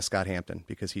special guest Scott Hampton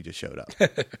because he just showed up.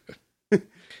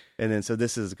 And then so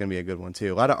this is going to be a good one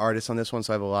too. A lot of artists on this one,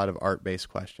 so I have a lot of art-based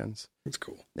questions. That's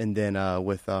cool. And then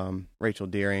with Rachel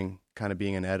Deering kind of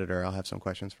being an editor, I'll have some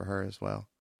questions for her as well.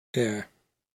 Yeah.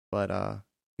 But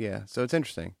so it's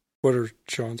interesting. What are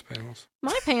Sean's panels?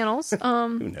 My panels.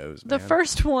 Who knows, man? The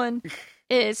first one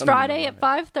is Friday at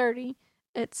 5:30.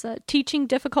 It's teaching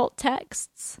difficult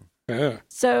texts. Yeah.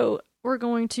 So we're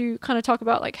going to kind of talk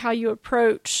about like how you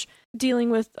approach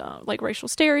dealing with like racial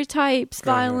stereotypes,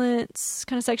 violence,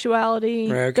 kind of sexuality,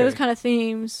 those kind of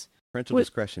themes. Parental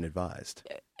discretion advised.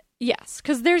 Yes,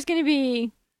 because there's going to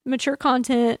be mature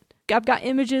content. I've got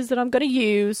images that I'm going to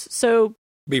use. So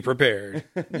Be prepared.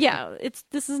 Yeah,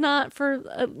 this is not for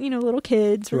little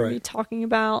kids. We're going to be Right. talking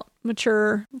about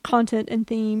mature content and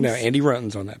themes. Now, Andy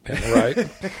Runton's on that panel,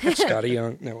 right? Scotty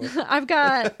Young. No, wait. I've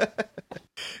got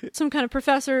some kind of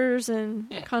professors and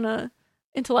kind of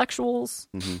intellectuals.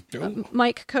 Ooh.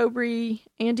 Mike Cobrey,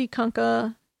 Andy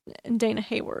Kunka, and Dana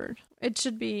Hayward. It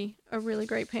should be a really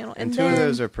great panel. And two then, of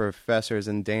those are professors,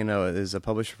 and Dana is a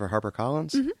publisher for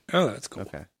HarperCollins. Oh, that's cool.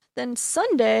 Okay. Then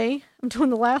Sunday, I'm doing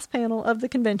the last panel of the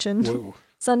convention. Whoa.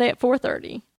 Sunday at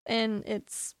 4:30, and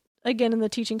it's again in the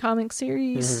Teaching Comics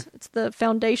series. It's the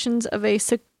Foundations of a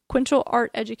Sequential Art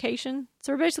Education.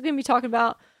 So we're basically going to be talking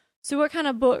about what kind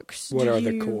of books What do are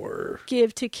you the core?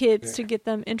 give to kids to get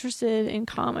them interested in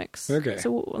comics. Okay.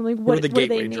 So like, What are the what do they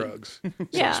gateway need? drugs? So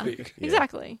Yeah, to speak.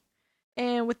 exactly.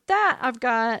 And with that, I've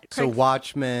got So Craig.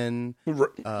 Watchmen,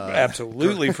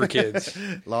 Absolutely for kids.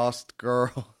 Lost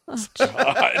Girl.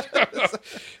 God.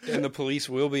 And the police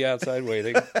will be outside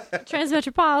waiting.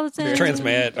 Transmetropolitan.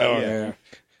 Transmat. Oh, yeah.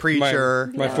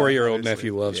 Preacher. My Yeah. 4-year-old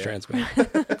nephew loves Yeah.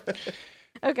 Transmat.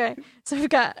 Okay, so we've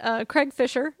got Craig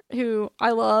Fisher, who I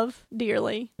love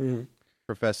dearly.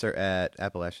 Professor at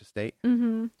Appalachia State.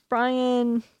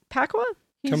 Brian Pacwa.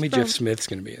 Tell me Jeff Smith's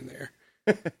going to be in there.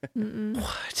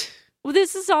 What? Well,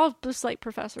 this is all just like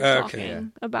professors Okay.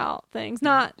 talking about things,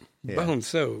 not. Yeah. Bone's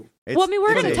so... Well, I mean,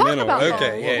 we're going to talk mental. about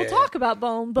Okay, Bone. yeah, We'll yeah. talk about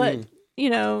Bone, but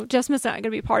Jeff Smith's not going to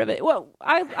be a part of it. Well,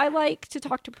 I like to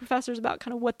talk to professors about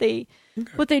kind of what they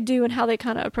do and how they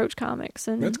kind of approach comics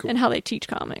and That's cool. and how they teach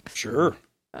comics. Sure.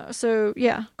 So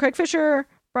yeah, Craig Fisher,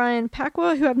 Brian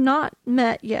Pacwa, who I've not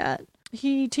met yet.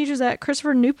 He teaches at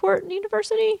Christopher Newport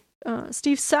University.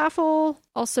 Steve Saffel,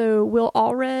 also Will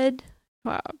Allred,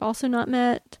 who I've also not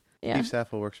met. Yeah. Steve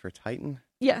Saffel works for Titan.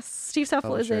 Yes, Steve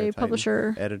Saffel is Publisher, a Titan.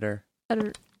 publisher. Editor.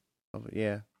 Editor.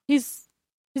 Yeah. He's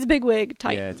a big wig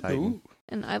type, Yeah, Titan. Ooh.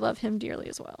 and I love him dearly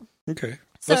as well. Okay.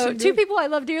 So Listen, two good. people I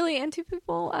love dearly, and two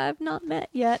people I've not met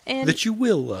yet, and That you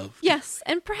will love. yes,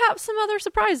 and perhaps some other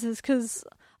surprises because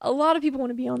a lot of people want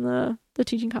to be on the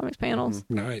Teaching Comics panels.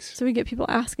 Nice. So we get people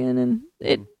asking,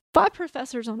 and 5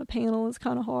 professors on a panel is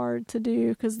kind of hard to do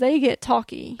because they get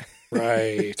talky.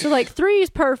 Right. So like 3 is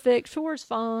perfect, 4 is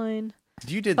fine.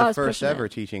 You did I the was first pushing ever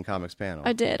it. Teaching Comics panel.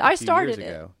 I did. I a few started years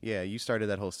it. ago. Yeah, you started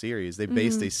that whole series. They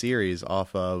based a series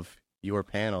off of your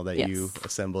panel that you Yes.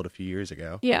 assembled a few years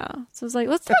ago. Yeah. So it's like,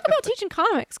 let's talk about teaching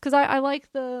comics because I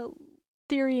like the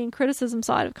theory and criticism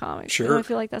side of comics. Sure. I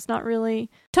feel like that's not really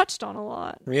touched on a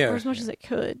lot. Yeah. Or as much as it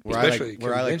could. Where I Especially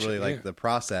really convention, like yeah. the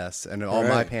process, and all my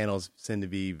Right. panels tend to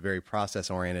be very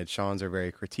process oriented. Sean's are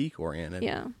very critique oriented,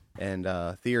 Yeah. and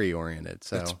theory oriented.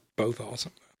 So That's both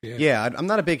awesome. Yeah. yeah, I'm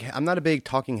not a big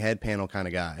talking head panel kind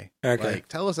of guy. Okay. Like,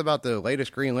 tell us about the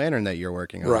latest Green Lantern that you're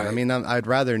working on. Right. I mean, I'd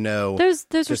rather know Those are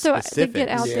the so they specifics get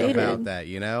outdated. about that.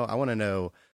 You know, I want to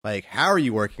know like how are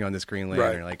you working on this Green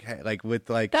Lantern? Right. Like with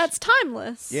like That's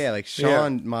timeless. yeah, like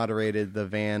Sean moderated the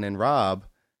Van and Rob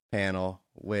panel,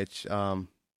 which It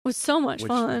was so much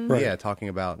fun. Right. yeah, talking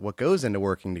about what goes into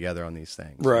working together on these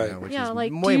things. Right. Which Yeah, is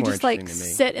like do way you more just like interesting to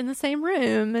me. sit in the same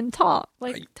room and talk?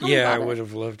 Like tell me Yeah, I about would it.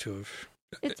 have loved to have.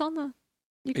 It's on the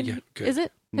you can Yeah, good. is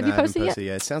it? No, Have you I haven't posted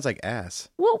yet? It sounds like ass.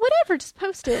 Well, whatever, just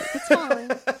post it. It's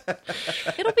fine.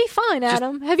 It'll be fine,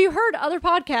 Adam. Have you heard other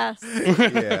podcasts?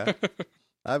 Yeah.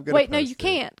 I'm gonna Wait, no, post you it.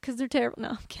 can't because they're terrible. No,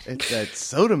 I'm kidding. It's that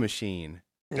soda machine.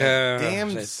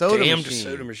 Damn that soda damned machine.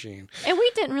 soda machine. And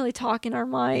we didn't really talk in our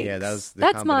mics. Yeah, that was the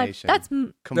that's combination. That's That's on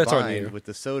you. Combined with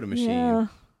the soda machine. yeah.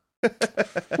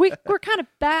 we're kind of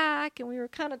back, and we were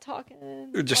kind of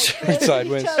talking Just like this to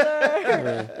sideways. each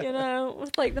other, you know,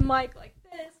 with like the mic like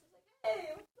this. Like, hey,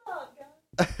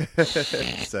 what's up,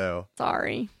 guys? So,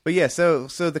 Sorry. but yeah, so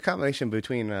the combination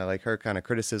between like her kind of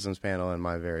criticisms panel and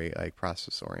my very like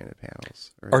process oriented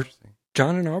panels are Are- interesting.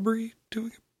 John and Aubrey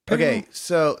doing a panel? Okay,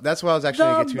 so that's what I was actually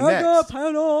going to get to next.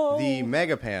 panel. The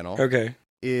mega panel Okay.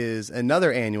 is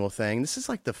another annual thing. This is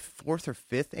like the 4th or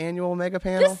 5th annual mega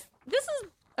panel. This is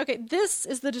okay. This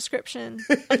is the description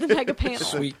of the mega panel.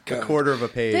 Sweet A God. quarter of a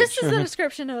page. This is the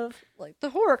description of like the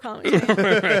horror comics.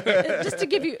 panel. Just to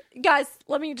give you guys,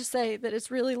 let me just say that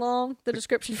it's really long. The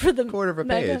description for the Quarter of a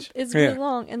mega page. is Yeah. really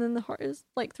long, and then the horror is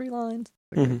like 3 lines.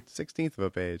 16th of a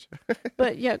page.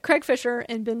 But yeah, Craig Fisher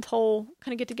and Ben Toll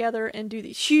kind of get together and do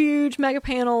these huge mega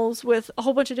panels with a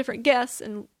whole bunch of different guests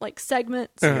and like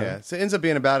segments. Yeah, so it ends up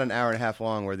being about an hour and a half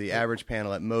long, where the average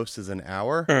panel at most is an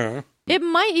hour. It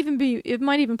might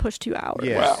even push 2 hours.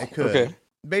 Yeah, Wow, it could. okay.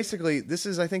 Basically, this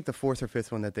is I think the 4th or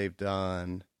 5th one that they've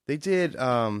done. They did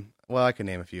well, I can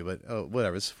name a few, but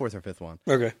whatever. It's the 4th or 5th one.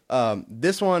 Okay.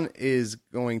 This one is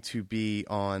going to be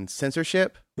on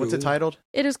censorship. What's it Ooh. titled?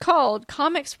 It is called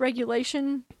Comics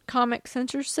Regulation, Comic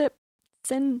Censorship,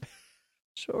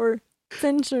 Sure.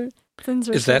 Censor.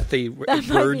 Is that the That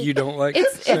might word be- you don't like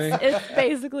It's saying? it's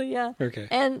basically, yeah. Okay.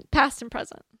 And past and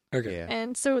present. Okay. Yeah.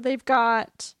 And so they've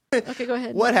got. Okay, go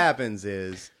ahead. What happens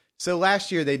is, so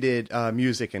last year they did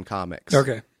music and comics.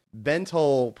 Okay. Ben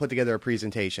Toll put together a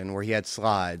presentation where he had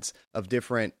slides of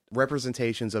different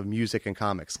representations of music and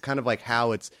comics, kind of like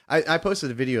how it's. I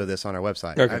posted a video of this on our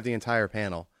website. Okay. I have the entire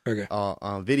panel Okay.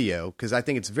 on video because I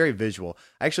think it's very visual.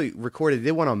 I actually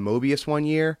did one on Mobius one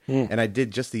year, and I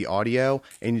did just the audio,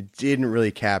 and it didn't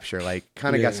really capture. Like,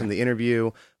 kind of got some of the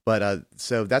interview. But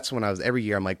so that's when every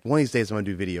year I'm like, one of these days I'm going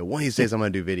to do video. One of these days I'm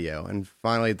going to do video. And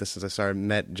finally, this is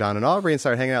met John and Aubrey and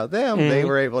started hanging out with them. They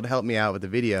were able to help me out with the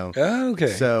video. Oh, okay.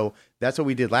 So that's what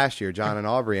we did last year. John and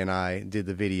Aubrey and I did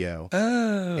the video.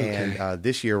 Oh, okay. And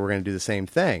this year we're going to do the same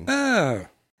thing. Oh,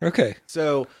 okay.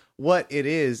 So what it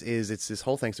is it's this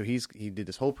whole thing. So he did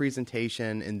this whole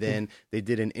presentation, and then they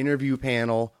did an interview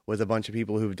panel with a bunch of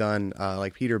people who've done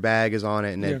like Peter Bagg is on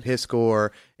it, and Ed Piskor,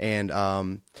 and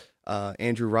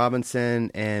Andrew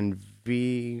Robinson, and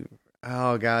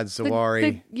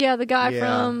Zawari. The guy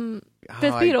from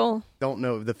Fifth Beatle. Don't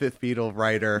know the Fifth Beatle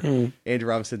writer. Andrew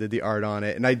Robinson did the art on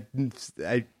it, and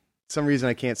I some reason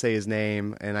I can't say his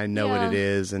name, and I know what it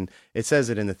is, and it says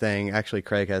it in the thing. Actually,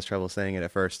 Craig has trouble saying it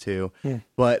at first too,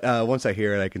 but once I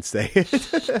hear it, I can say it.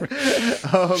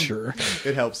 Sure,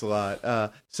 it helps a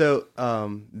lot. So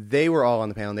they were all on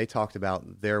the panel, and they talked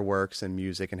about their works and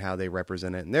music and how they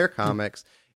represent it in their comics.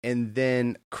 And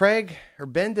then Craig or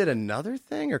Ben did another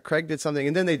thing, or Craig did something,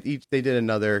 and then they did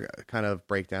another kind of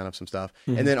breakdown of some stuff.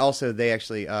 And then also they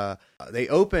actually they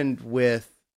opened with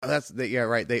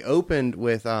they opened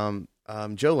with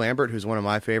Joe Lambert, who's one of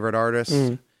my favorite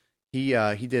artists.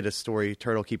 He did a story,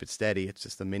 Turtle Keep It Steady. It's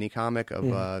just a mini comic of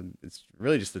it's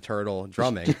really just the turtle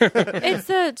drumming. It's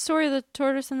the story of the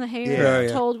tortoise and the hare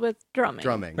told with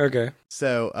drumming. Okay.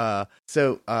 So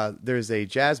there's a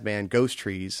jazz band, Ghost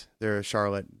Trees. They're a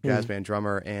Charlotte jazz band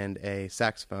drummer and a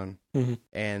saxophone,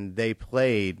 and they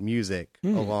played music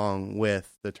along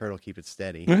with the Turtle Keep It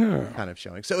Steady kind of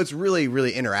showing. So it's really,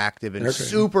 really interactive and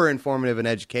super informative and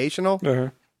educational.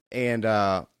 And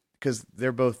because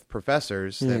they're both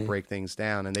professors that break things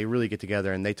down, and they really get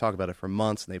together and they talk about it for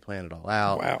months and they plan it all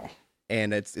out. Wow.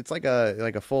 And it's like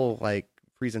a full like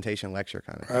presentation lecture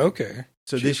kind of thing. Okay.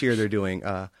 So this year they're doing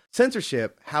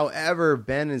censorship. However,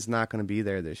 Ben is not going to be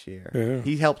there this year. Yeah.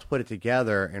 He helped put it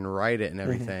together and write it and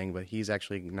everything, but he's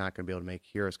actually not going to be able to make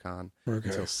HeroesCon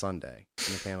until Sunday.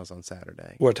 And the panel's on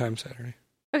Saturday. What time Saturday?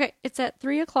 Okay, it's at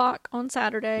 3:00 on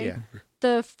Saturday. Yeah.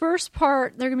 The first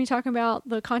part, they're going to be talking about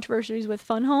the controversies with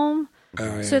Fun Home.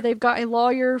 Oh, yeah. So they've got a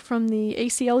lawyer from the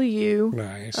ACLU,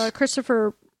 Nice.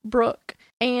 Christopher Brook,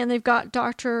 and they've got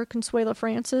Dr. Consuela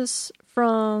Francis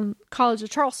from College of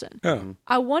Charleston. Oh.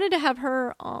 I wanted to have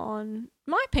her on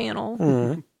my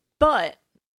panel, but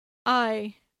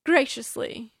I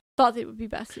graciously thought it would be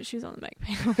best if she was on the Meg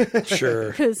panel.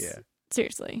 Sure. Because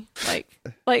seriously,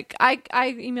 like I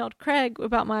emailed Craig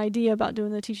about my idea about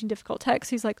doing the teaching difficult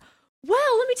text. He's like,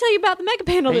 well, let me tell you about the mega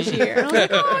panel this year. And I was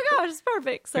like, oh my gosh, it's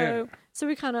perfect. So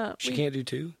we kind of can't do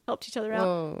two? helped each other out.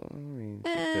 Oh, I mean,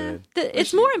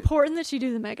 It's more important that you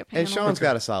do the mega panel. and Sean's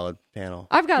got a solid panel.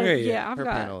 I've got Yeah, it. yeah. Yeah, I've Her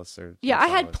got. panelists are Yeah, I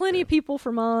had solid, plenty too. of people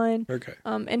for mine. Okay.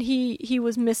 And he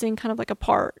was missing kind of like a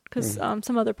part because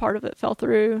some other part of it fell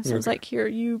through. So I was like, here,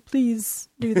 you please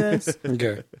do this.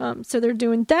 Okay. So they're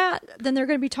doing that. Then they're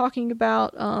going to be talking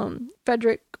about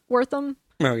Frederick Wortham,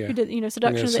 Oh, yeah. who did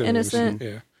Seduction of the Innocent.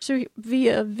 Yeah. So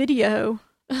via video,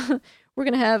 we're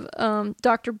going to have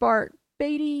Dr. Bart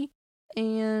Beatty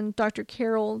and Dr.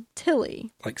 Carol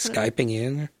Tilley. Like Skyping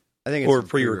in? I think it's Or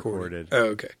pre-recorded? Oh,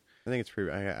 okay. I think it's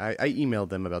I emailed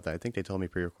them about that. I think they told me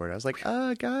pre-recorded. I was like,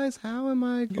 guys, how am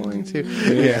I going to?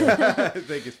 Yeah. I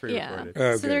think it's pre-recorded.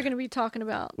 Oh, So they're going to be talking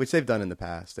about, Which they've done in the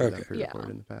past. They've done Okay.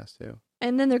 pre-recorded in the past, too.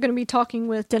 and then they're going to be talking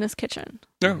with Dennis Kitchen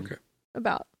Oh, okay.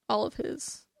 about all of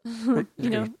his,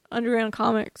 underground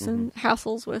comics and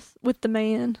hassles with the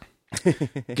man.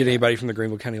 Get anybody from the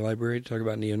Greenville County Library to talk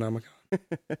about Neonomicon?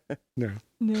 No.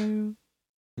 No.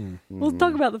 We'll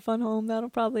talk about the Fun Home. That'll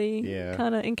probably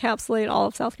kind of encapsulate all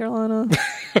of South Carolina.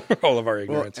 All of our Well,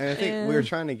 ignorance. and I think we were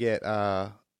trying to get,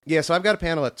 so I've got a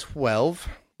panel at 12,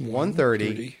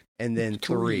 1:30, and then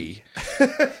 3.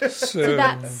 So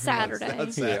that's Saturday.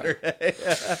 That's Saturday.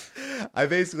 I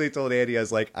basically told Andy, I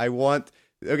was like,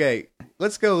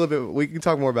 let's go a little bit. We can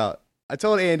talk more about. I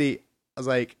told Andy, I was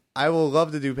like, I will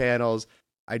love to do panels.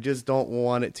 I just don't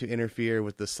want it to interfere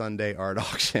with the Sunday art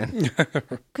auction.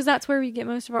 Because that's where we get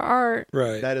most of our art.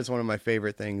 Right. That is one of my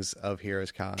favorite things of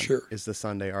HeroesCon. Sure. Is the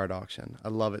Sunday art auction. I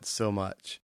love it so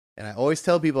much. And I always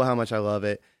tell people how much I love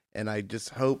it, and I just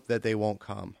hope that they won't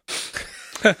come.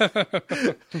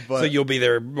 But, So you'll be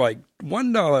there like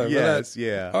 $1 yes, for that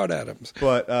yeah. Art Adams.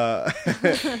 But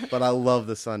but I love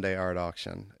the Sunday art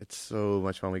auction. It's so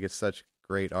much fun. We get such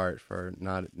great art for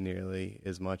not nearly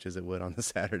as much as it would on the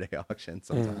Saturday auction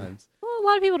sometimes. Well, a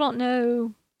lot of people don't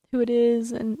know who it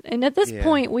is, and at this Yeah.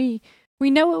 point, we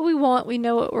know what we want. We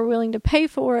know what we're willing to pay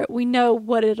for it. We know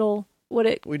what it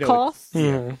We know costs.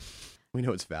 Mhm. We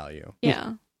know its value.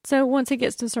 Yeah. So once it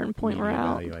gets to a certain point, we're Medium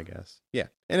out. value, I guess. Yeah.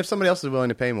 And if somebody else is willing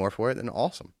to pay more for it, then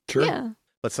awesome. Sure. Yeah.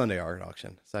 But Sunday art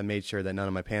auction. So I made sure that none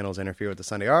of my panels interfere with the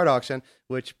Sunday art auction,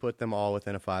 which put them all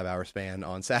within a 5-hour span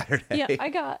on Saturday. Yeah, I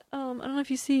got, I don't know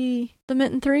if you see the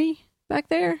Mitten 3 back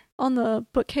there on the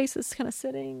bookcase. It's kind of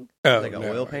sitting. Oh, Like an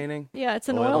no. oil painting. Yeah, it's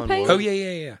an Oil oil on paint. wood. Oh,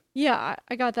 yeah. Yeah,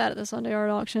 I got that at the Sunday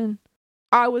art auction.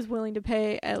 I was willing to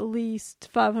pay at least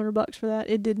 $500 for that.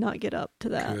 It did not get up to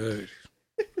that. Good.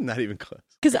 Not even close.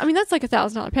 Because, I mean, that's like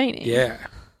 $1,000 painting. Yeah.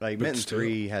 Like But Minton still.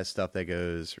 3 has stuff that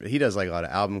goes. He does like a lot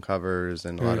of album covers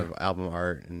and a lot Yeah. of album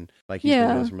art, and like he's Yeah.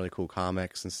 been doing some really cool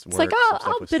comics and It's like, some stuff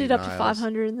I'll with bid it Steve up to Niles.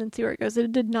 500 and then see where it goes.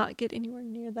 It did not get anywhere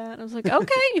near that. I was like,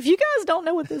 okay, if you guys don't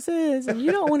know what this is and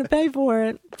you don't want to pay for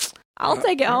it, I'll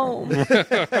take it home.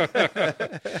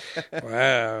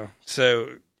 Wow. So,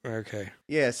 okay.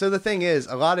 Yeah. So the thing is,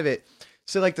 a lot of it.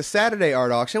 So like the Saturday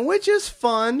art auction, which is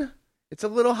fun. It's a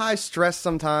little high stress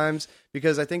sometimes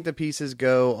because I think the pieces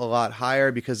go a lot higher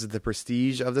because of the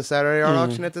prestige of the Saturday art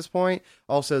auction at this point.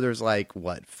 Also, there's like,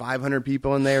 500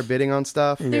 people in there bidding on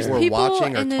stuff There's or people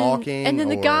watching or and then, talking. and then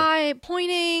the or- guy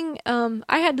pointing.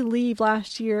 I had to leave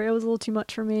last year. It was a little too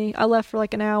much for me. I left for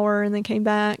like an hour and then came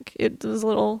back. It was a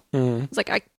little. Mhm. It's like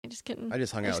I just couldn't. I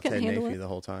just hung out with couldn't Ted handle Nafee it. the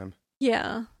whole time.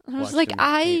 Yeah, and I was Watched like, him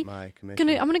paint I'm my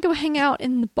commission. gonna go hang out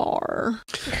in the bar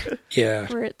Yeah.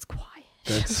 where it's quiet.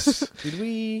 That's Did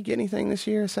we get anything this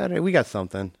year? Saturday, we got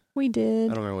something. We I did.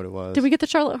 don't remember what it was. Did we get the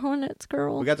Charlotte Hornets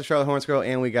girl? We got the Charlotte Hornets girl,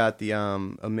 and we got the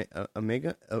the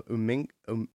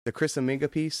Chris Omega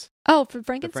piece, Oh, for the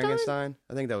Frankenstein. Frankenstein.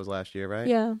 I think that was last year, right?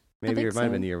 Yeah. Maybe think it might have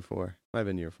so. been the year before. Might have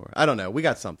been the year before. I don't know. We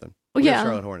got something. Oh, We got yeah.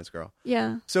 Charlotte Hornets girl.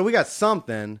 Yeah. So we got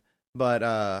something, but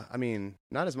I mean,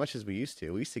 not as much as we used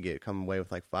to. We used to come away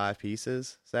with like 5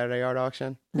 pieces Saturday art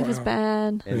auction, It was Wow.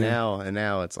 bad. and Yeah.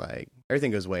 now it's like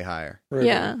everything goes way higher. right.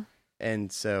 Yeah. And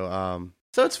so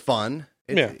so it's fun.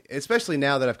 Yeah. Especially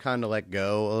now that I've kind of let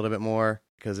go a little bit more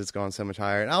because it's gone so much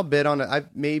higher. And I'll bid on it. I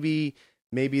maybe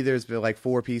there's been like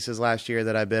 4 pieces last year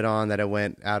that I bid on that it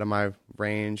went out of my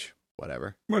range.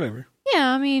 Whatever. Whatever.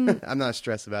 Yeah. I mean, I'm not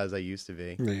stressed about it as I used to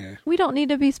be. Yeah. we don't need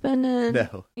to be spending,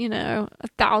 No.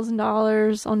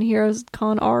 $1,000 on Heroes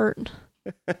Con art.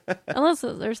 Unless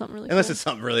there's something really Unless cool. it's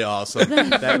something really awesome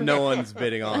that no one's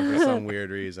bidding on for some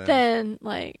weird reason. Then,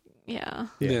 like, yeah.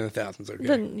 Yeah. Thousands are good.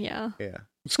 Then, yeah. Yeah.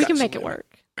 We can make it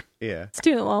work. Yeah.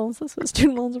 Student loans. That's what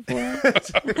student loans are for.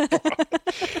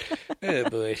 Oh,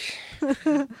 boy.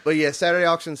 But yeah, Saturday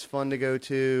auction's fun to go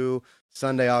to.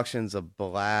 Sunday auction's a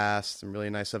blast. Some really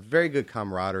nice stuff. Very good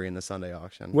camaraderie in the Sunday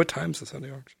auction. What time's the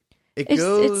Sunday auction? It It's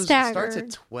starts staggered.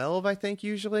 at 12, I think,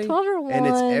 usually. 12 or 1. And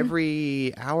it's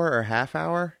every hour or half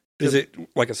hour. Is it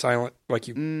like a silent, like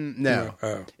you? No.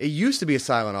 Oh. It used to be a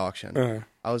silent auction. Uh,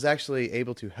 I was actually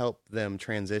able to help them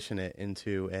transition it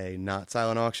into a not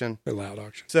silent auction. a loud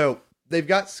auction. So they've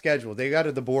got scheduled. They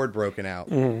got the board broken out.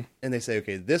 Mhm. And they say,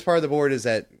 okay, this part of the board is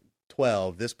at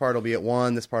 12. This part will be at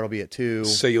 1. This part will be at 2.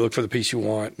 So you look for the piece you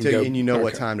want. And, So, go, and you know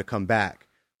what okay. time to come back.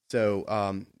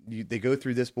 So they go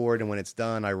through this board, and when it's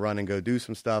done, I run and go do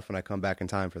some stuff, and I come back in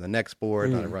time for the next board,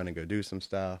 and I run and go do some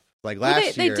stuff. Like Well,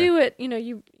 last they year, do it,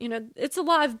 it's a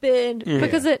live bid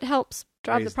because it helps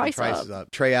drive the raise price prices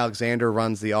up. Trey Alexander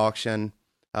runs the auction.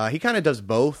 He kind of does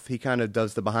both. He kind of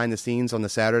does the behind the scenes on the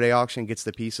Saturday auction, gets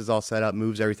the pieces all set up,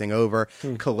 moves everything over,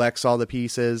 collects all the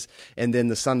pieces, and then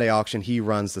the Sunday auction, he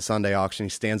runs the Sunday auction. He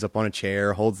stands up on a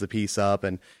chair, holds the piece up,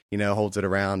 and holds it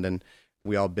around, and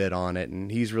we all bid on it,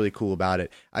 and he's really cool about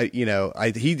it.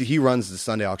 He runs the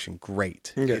Sunday auction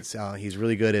great. Okay. It's he's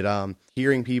really good at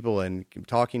hearing people and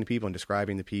talking to people and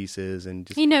describing the pieces, and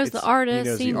just He knows the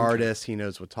artist. He knows the artist. He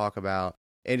knows what to talk about,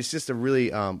 and it's just a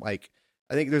really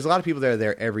I think there's a lot of people that are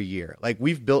there every year. Like,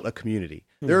 we've built a community.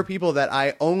 There are people that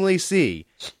I only see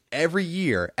every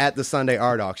year at the Sunday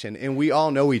art auction, and we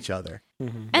all know each other.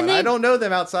 And But I don't know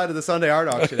them outside of the Sunday art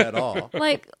auction at all.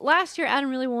 like last year, Adam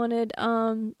really wanted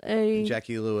a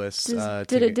Jackie Lewis did a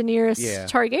to- Daenerys yeah.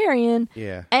 Targaryen,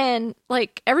 Yeah. and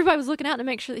like everybody was looking out to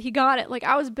make sure that he got it. Like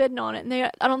I was bidding on it,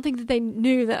 and I don't think that they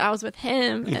knew that I was with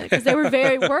him because they were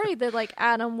very worried that like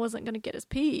Adam wasn't going to get his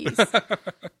piece.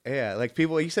 Yeah, like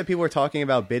you said people were talking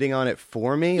about bidding on it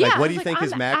for me. Like, Yeah, what I do you was think like,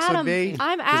 his I'm max Adam. would be?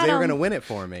 I'm Because they were Adam. going to win it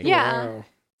for me. Yeah. Wow.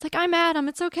 It's like, I'm Adam.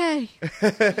 It's okay.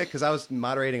 Because I was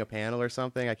moderating a panel or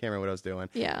something. I can't remember what I was doing.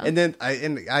 Yeah. And then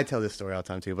I tell this story all the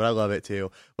time too, but I love it too.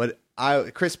 But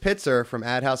Chris Pitzer from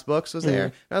Ad House Books was there.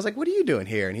 And I was like, what are you doing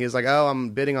here? And he was like, oh,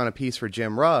 I'm bidding on a piece for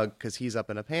Jim Rugg because he's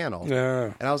up in a panel. Yeah.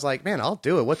 And I was like, man, I'll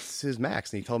do it. What's his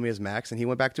max? And he told me his max, and he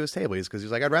went back to his table because he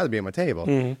was like, I'd rather be at my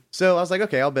table. So I was like,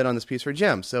 okay, I'll bid on this piece for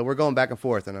Jim. So we're going back and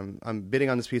forth, and I'm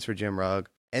bidding on this piece for Jim Rugg.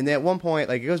 And then at one point,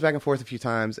 like, it goes back and forth a few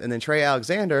times, and then Trey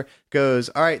Alexander goes,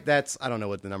 all right, I don't know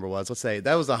what the number was. Let's say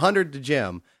that was 100 to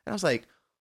Jim. And I was like,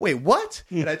 wait, what?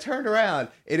 And I turned around,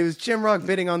 and it was Jim Rugg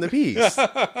bidding on the piece.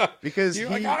 Because You're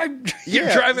driving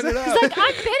it up. He's like,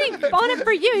 I'm bidding on it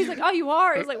for you. He's like, oh, you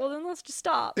are? He's like, well, then let's just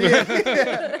stop. Yeah.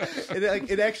 I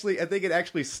think it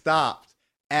actually stopped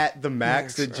at the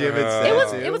max that Jim had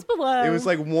said. It was below. It was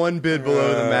like one bid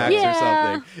below the max or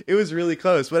something. It was really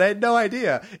close, but I had no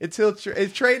idea until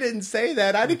Trey didn't say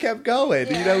that. I'd have kept going.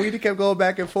 Yeah. You know, we'd have kept going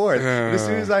back and forth. But as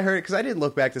soon as I heard it, because I didn't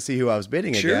look back to see who I was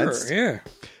bidding against. Yeah.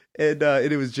 And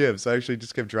it was Jim, so I actually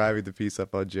just kept driving the piece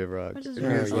up on Jim Rugg. Which is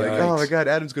And he was really like, nice. "Oh my God,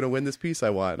 Adam's going to win this piece I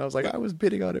want." And I was like, "I was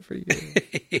bidding on it for you,"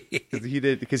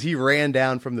 because he ran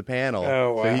down from the panel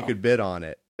so he could bid on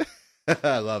it.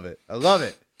 I love it.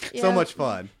 So Yeah. much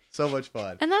fun. So much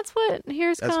fun. And that's what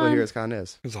Here's That's Con. what Heroes Con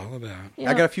is. It's all about. Yeah.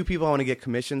 I got a few people I want to get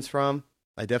commissions from.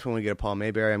 I definitely want to get a Paul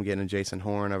Mayberry. I'm getting a Jason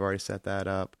Horn. I've already set that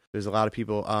up. There's a lot of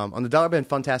people. On the Dollar Bin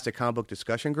Funtastic Comic Book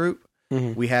Discussion Group,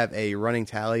 we have a running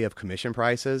tally of commission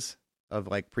prices, of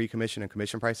like pre-commission and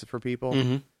commission prices for people.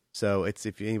 So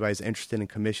if anybody's interested in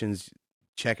commissions,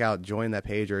 join that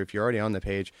page, or if you're already on the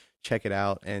page, check it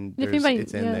out. And If anybody-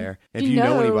 it's in yeah. there. If If you you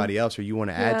know know- anybody else or you want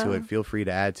to add to Yeah. it, feel free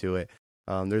to add to it.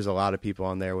 There's a lot of people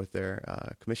on there with their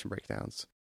commission breakdowns,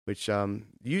 which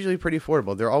usually pretty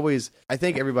affordable. They're always, I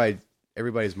think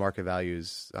everybody's market value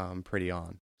is pretty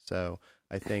on. So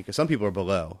I think some people are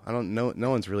below. I don't know. No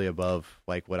one's really above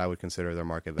like what I would consider their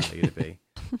market value to be.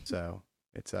 So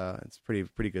it's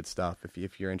pretty good stuff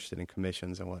if you're interested in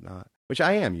commissions and whatnot, which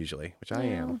I am usually, I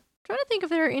am. Trying to think if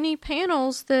there are any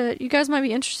panels that you guys might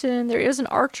be interested in. There is an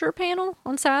Archer panel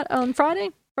on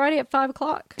Friday at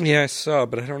 5:00. Yeah, I saw,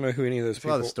 but I don't know who any of those There's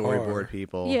a lot people of storyboard are.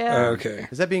 people. Yeah. Okay.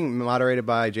 Is that being moderated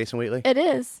by Jason Wheatley? It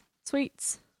is.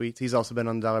 Sweets. Sweet. He's also been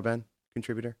on the Dollar Bin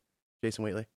contributor. Jason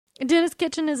Wheatley. Dennis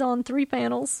Kitchen is on 3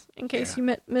 panels, in case you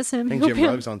miss him. I think He'll Jim be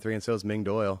on- Rugg's on 3, and so is Ming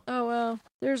Doyle. Oh, well.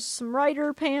 There's some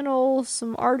writer panels,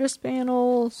 some artist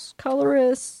panels,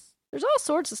 colorists. There's all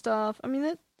sorts of stuff. I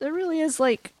mean, there really is,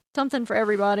 like, something for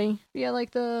everybody. Yeah,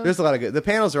 like There's a lot of good. The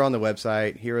panels are on the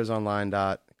website,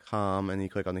 heroesonline.com, and you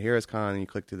click on the Heroes Con, and you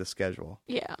click to the schedule.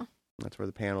 Yeah. That's where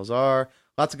the panels are.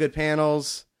 Lots of good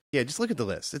panels. Yeah, just look at the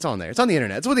list. It's on there. It's on the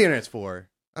internet. It's what the internet's for.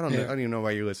 I don't know. I don't even know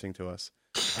why you're listening to us.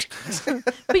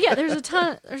 But yeah, there's a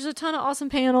ton of awesome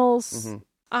panels. Mm-hmm.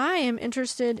 I am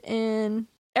interested in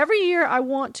every year I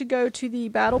want to go to the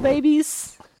Battle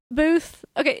Babies booth.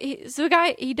 Okay, so the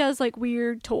guy, he does like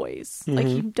weird toys. Like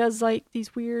he does like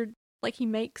these weird, like he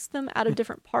makes them out of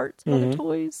different parts of other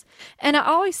toys. And I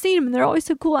always see them and they're always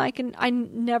so cool. I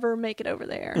never make it over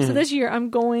there. So this year I'm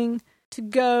going to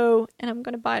go and I'm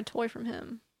going to buy a toy from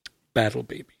him. Battle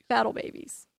Babies. Battle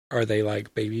Babies. Are they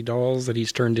like baby dolls that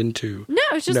he's turned into? No,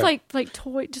 it's just No. like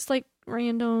toy, just like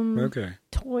random Okay.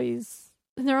 toys.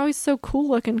 And they're always so cool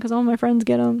looking because all my friends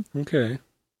get them. Okay.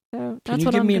 So Can that's you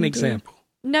what give I'm me an gonna do. example?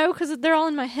 No, because they're all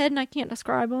in my head and I can't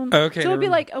describe them. Okay. So it would be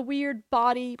never like a weird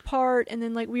body part and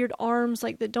then like weird arms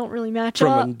like that don't really match from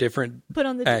up. a different. Put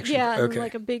on the action. yeah, and Okay.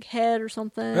 like a big head or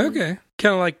something. Okay.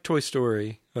 Kind of like Toy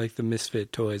Story, like the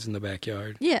misfit toys in the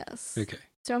backyard. Yes. Okay.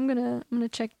 So I'm gonna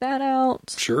check that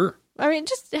out. Sure. I mean,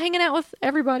 just hanging out with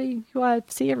everybody who I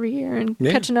see every year and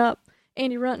Yeah. catching up.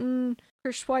 Andy Runton,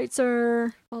 Chris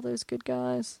Schweitzer, all those good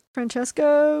guys.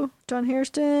 Francesco, John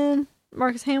Hairston,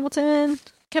 Marcus Hamilton.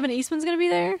 Kevin Eastman's going to be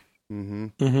there. Mm-hmm.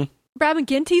 Mm-hmm. Brad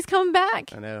McGinty's coming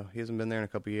back. I know. He hasn't been there in a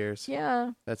couple years.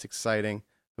 Yeah. That's exciting.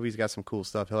 Hope he's got some cool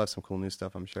stuff. He'll have some cool new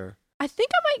stuff, I'm sure. I think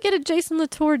I might get a Jason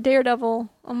Latour Daredevil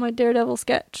on my Daredevil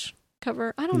sketch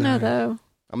cover. I don't know, Nice. though.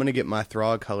 I'm going to get my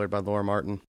Throg colored by Laura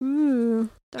Martin. Ooh.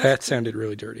 That sounded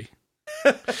really dirty.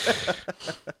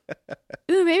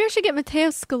 Ooh, maybe I should get Matteo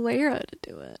Scalera to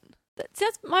do it.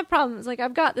 That's my problem. Is like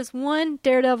I've got this one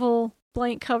Daredevil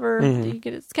blank cover that you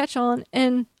get a sketch on,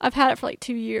 and I've had it for like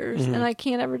 2 years, and I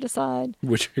can't ever decide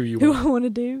Which you who want. I want to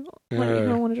do, who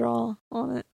I want to draw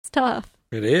on it. It's tough.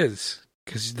 It is.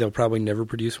 Because they'll probably never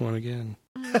produce one again.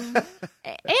 And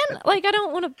like I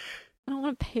don't want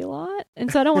to pay a lot,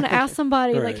 and so I don't want to ask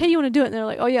somebody like, Right. "Hey, you want to do it?" And they're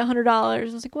like, "Oh yeah, $100." I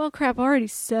was like, "Well, crap, I already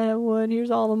said I would.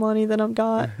 Here's all the money that I've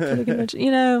got for the convention."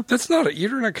 You know, That's not,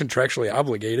 you're not contractually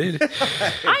obligated.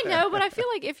 I know, but I feel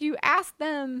like if you ask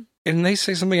them and they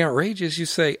say something outrageous, you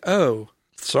say, "Oh,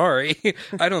 sorry,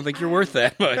 I don't think you're worth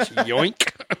that much."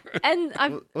 Yoink. And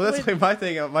well, that's like my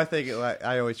thing. My thing, like,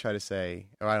 I always try to say,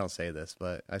 or I don't say this,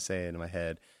 but I say it in my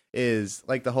head, is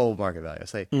like the whole market value. I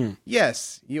say,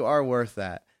 yes, you are worth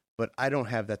that, but I don't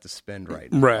have that to spend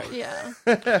right now. Right. Yeah.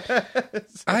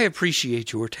 I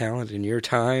appreciate your talent and your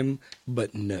time,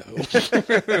 but no.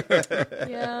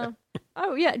 Yeah.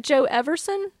 Oh, yeah. Joe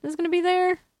Everson is going to be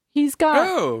there. He's got...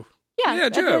 Oh. Yeah. Yeah,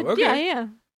 Joe. Okay. Yeah.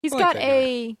 He's I like got that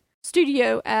a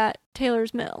studio at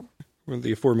Taylor's Mill. Where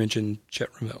the aforementioned Chet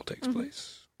Ramel takes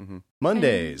place. Mm-hmm.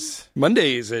 Mondays.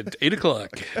 Mondays at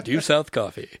 8:00. Due South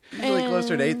Coffee. Usually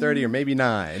closer to 8:30 or maybe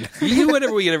 9. You do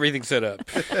whatever we get everything set up.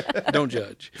 Don't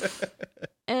judge.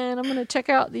 And I'm going to check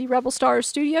out the Rebel Stars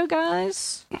studio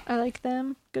guys. I like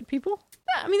them. Good people.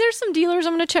 Yeah, I mean, there's some dealers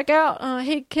I'm going to check out.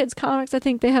 Hey Kids Comics, I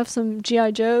think they have some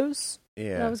G.I. Joes.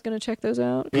 Yeah. I was going to check those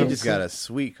out. He just got a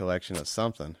sweet collection of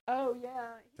something. Oh,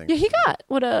 yeah. Yeah, he got,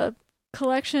 a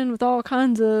collection with all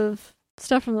kinds of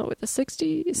stuff from the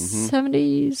 60s,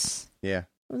 70s. Yeah.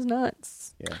 It was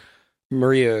nuts. Yeah.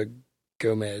 Maria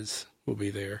Gomez will be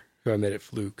there, who I met at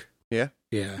Fluke. Yeah?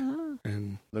 Yeah. Oh.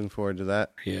 And Looking forward to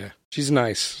that. yeah, she's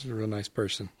nice. She's a real nice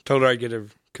person. Told her I'd get a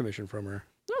commission from her.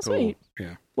 Oh, Cool. sweet.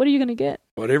 Yeah. What are you going to get?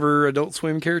 Whatever Adult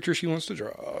Swim character she wants to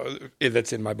draw.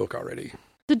 That's in my book already.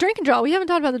 The Drink and Draw. We haven't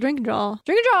talked about the Drink and Draw.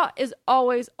 Drink and Draw is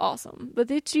always awesome. But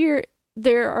this year,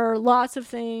 there are lots of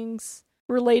things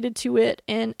related to it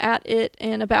and at it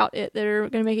and about it that are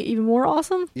going to make it even more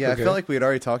awesome. Yeah, Okay. I felt like we had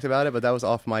already talked about it, but that was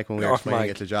off mic when we were Off explaining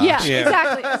mic. it to Josh. Yeah, Yeah.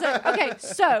 exactly. Okay,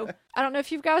 so I don't know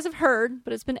if you guys have heard,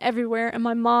 but it's been everywhere, and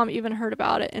my mom even heard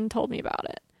about it and told me about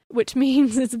it, which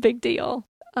means it's a big deal.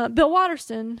 Bill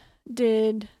Watterson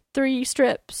did 3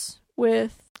 strips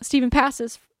with Stephen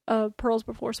Pass's Pearls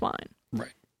Before Swine.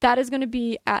 Right. That is going to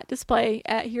be at display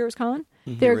at Heroes Con.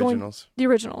 The They're originals. the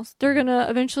originals. They're going to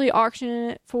eventually auction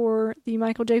it for the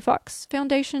Michael J. Fox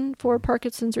Foundation for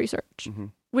Parkinson's Research,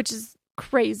 which is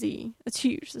crazy. It's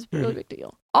huge. It's a really big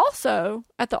deal. Also,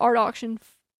 at the art auction,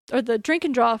 or the Drink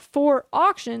and Draw for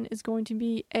auction, is going to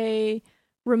be a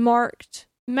remarked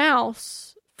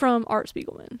mouse from Art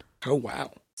Spiegelman. Oh,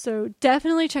 wow. So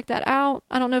definitely check that out.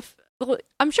 I don't know if...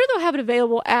 I'm sure they'll have it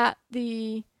available at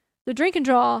the Drink and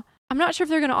Draw. I'm not sure if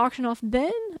they're going to auction off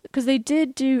then, because they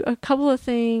did do a couple of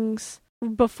things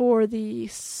before the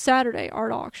Saturday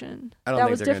art auction. I don't that think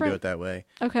was they're going to do different. it that way.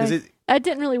 Okay. That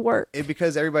didn't really work.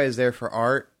 Because everybody's there for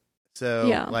art. So,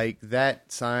 Yeah. like,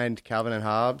 that signed Calvin and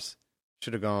Hobbes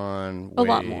should have gone A way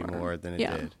lot more. than it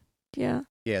Yeah. did. Yeah.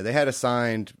 Yeah, they had a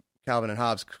signed Calvin and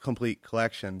Hobbes complete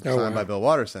collection Oh, signed by wow. Bill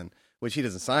Watterson, which he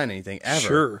doesn't sign anything ever.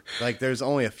 Sure. Like, there's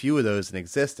only a few of those in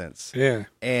existence. Yeah.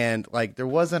 And, like, there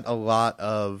wasn't a lot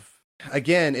of...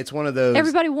 Again, it's one of those...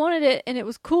 Everybody wanted it, and it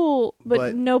was cool,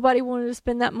 but nobody wanted to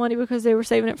spend that money because they were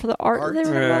saving it for the art that they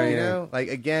were going to buy. you know? Like,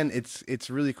 again, it's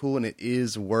really cool, and it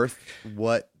is worth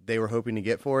what they were hoping to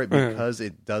get for it because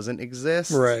it doesn't exist.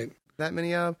 Right. That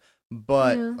many of.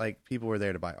 But, Yeah. like, people were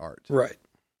there to buy art. Right.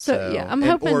 So yeah, I'm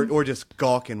hoping... Or just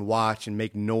gawk and watch and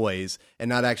make noise and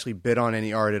not actually bid on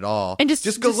any art at all. And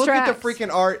just go look at the distract.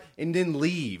 freaking art and then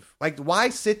leave. Like, why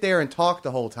sit there and talk the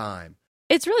whole time?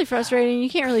 It's really frustrating. You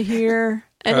can't really hear,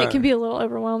 and it can be a little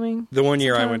overwhelming. The one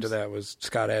year I went to sometimes. that was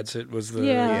Scott Adsit was the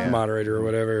Yeah. moderator or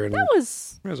whatever. And That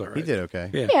was... it was all right. He did okay.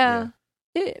 Yeah.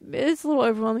 It's a little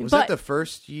overwhelming. Was but that the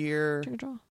first year Drink and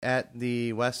Draw. at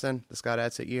the Weston, the Scott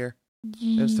Adsit year?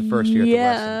 It was the first year at the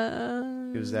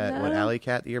Weston. It was that, what, Alley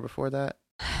Cat the year before that?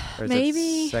 Or is it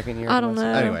Maybe. second year? I at the don't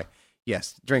Weston? know. Anyway,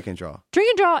 yes, Drink and Draw. Drink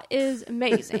and Draw is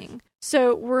amazing.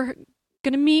 So we're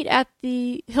going to meet at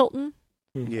the Hilton,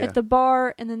 Yeah. at the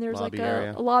bar, and then there's Lobby like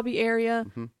area. a lobby area.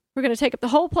 Mhm. We're going to take up the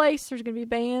whole place. There's going to be a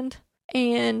band.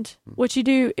 And Hmm. what you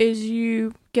do is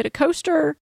you get a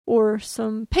coaster or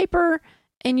some paper,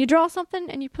 and you draw something,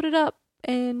 and you put it up,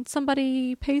 and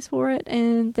somebody pays for it,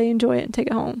 and they enjoy it and take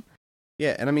it home.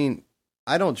 Yeah, and I mean,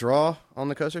 I don't draw on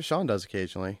the coaster. Sean does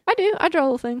occasionally. I do. I draw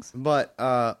little things. But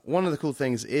one of the cool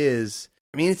things is,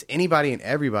 I mean, it's anybody and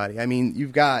everybody. I mean,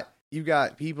 you've got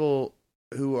people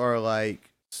who are like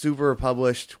super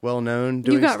published, well known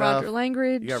doing You got stuff. Roger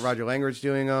Langridge. You got Roger Langridge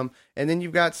doing them, and then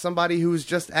you've got somebody who's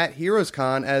just at Heroes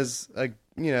Con as a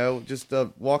just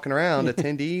walking around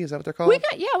attendee. Is that what they're called? We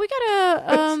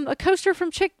got a coaster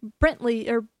from Chick Brentley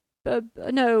or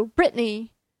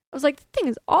Brittany. I was like, the thing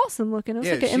is awesome looking. It was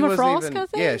like an she Emma wasn't Frost even- kind of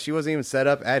thing. Yeah, she wasn't even set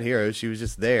up at Heroes. She was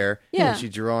just there. Yeah. And she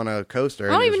drew on a coaster.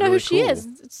 I don't and it even was know really who she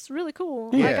cool. is. It's really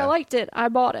cool. Yeah. Like, I liked it. I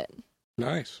bought it.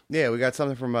 Nice. Yeah, we got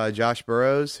something from Josh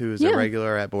Burrows, who is a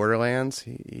regular at Borderlands.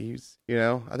 He's,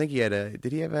 I think he had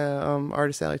did he have a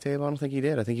Artist Alley table? I don't think he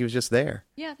did. I think he was just there.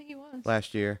 Yeah, I think he was.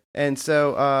 Last year. And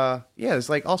so, there's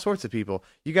like all sorts of people.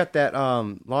 You got that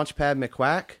Launchpad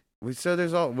McQuack.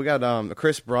 We got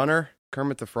Chris Brunner,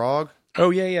 Kermit the Frog. Oh,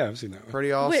 yeah, I've seen that one.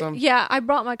 Pretty awesome. Yeah, I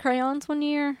brought my crayons one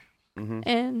year.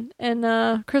 Mm-hmm.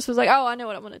 And Chris was like, "Oh, I know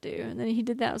what I'm gonna do," and then he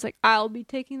did that. I was like, "I'll be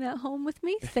taking that home with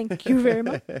me. Thank you very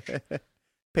much."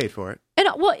 Paid for it.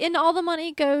 And all the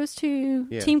money goes to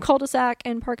Team Cul-de-sac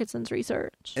and Parkinson's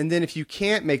research. And then if you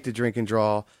can't make the drink and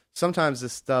draw, sometimes the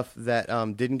stuff that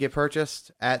didn't get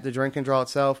purchased at the drink and draw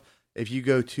itself, if you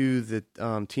go to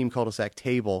the Team Cul-de-sac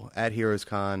table at Heroes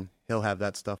Con, he'll have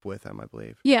that stuff with him, I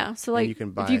believe. Yeah, so like you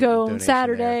can buy if you go on donation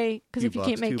Saturday, because if you $2,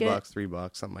 can't make $2, it,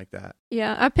 $3, something like that.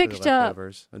 Yeah, I picked up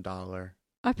 $1.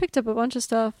 I picked up a bunch of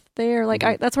stuff there. Like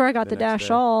that's where I got the Dash day.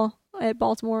 shawl at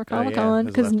Baltimore Comic Con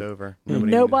because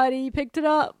nobody picked it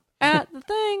up at the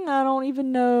thing. I don't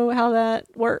even know how that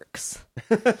works,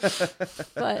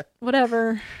 but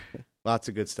whatever. Lots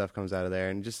of good stuff comes out of there,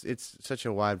 and just it's such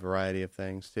a wide variety of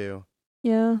things too.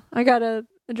 Yeah, I got a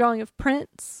drawing of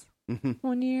Prince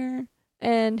one year,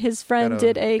 and his friend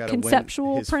did a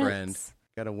conceptual Prince.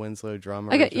 Got a Winslow drum.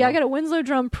 I got a Winslow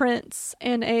drum Prince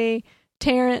and a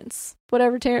Terrence,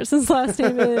 whatever Terrence's last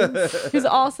name is. He's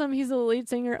awesome. He's the lead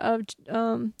singer of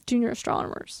Junior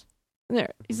Astronomers.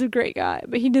 He's a great guy,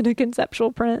 but he did a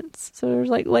conceptual Prince. So there's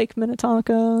like Lake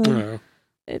Minnetonka. And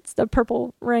it's the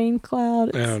purple rain cloud.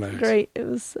 It's nice. Great. It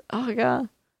was, oh my God.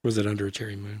 Was it under a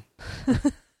cherry moon?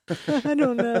 I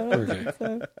don't know. Okay.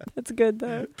 So, it's good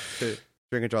though. Drink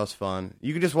and draw's fun.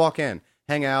 You can just walk in,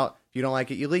 hang out. If you don't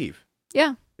like it, you leave.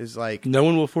 Yeah. It's like no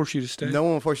one will force you to stay. No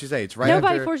one will force you to stay. It's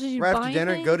Nobody forces you to right buy after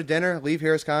dinner. anything? Go to dinner. Leave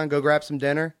Heroes Con. Go grab some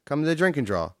dinner. Come to the drink and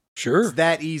draw. Sure. It's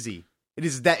that easy. It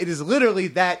is literally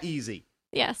that easy.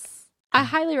 Yes. I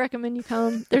highly recommend you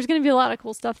come. There's going to be a lot of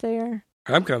cool stuff there.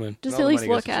 I'm coming. Just And at all the least money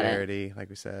goes look to at charity, like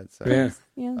we said. So.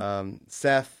 Yeah.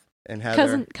 Seth and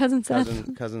Heather, cousin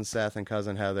Seth, cousin Seth and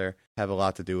cousin Heather have a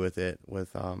lot to do with it,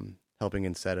 with helping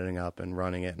and setting up and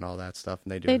running it and all that stuff.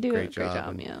 And they do a great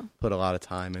job. And put a lot of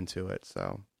time into it.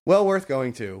 So well worth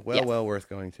going to. Well worth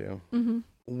going to. Mm-hmm.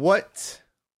 What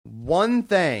one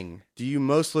thing do you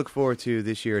most look forward to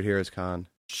this year at Heroes Con,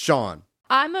 Sean?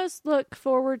 I most look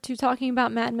forward to talking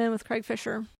about Mad Men with Craig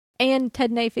Fisher and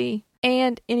Ted Nafee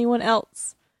and anyone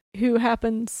else who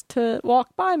happens to walk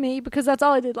by me, because that's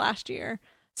all I did last year.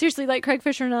 Seriously, like Craig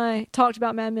Fisher and I talked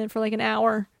about Mad Men for like an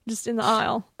hour just in the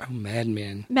aisle. Oh, Mad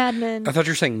Men. Mad Men. I thought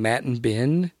you were saying Matt and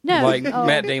Ben. No. Like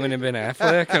Matt Damon and Ben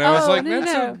Affleck. And I was like,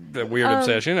 that's a weird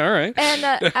obsession. All right. And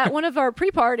at one of our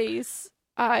pre-parties,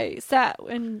 I sat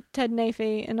and Ted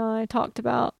Nafee and I talked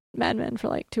about Mad Men for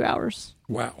like 2 hours.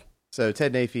 Wow. So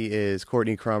Ted Nafee is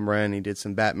Courtney Crumrin. He did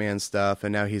some Batman stuff,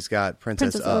 and now he's got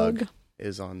Princess Ugg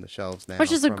is on the shelves now.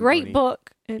 Which is a great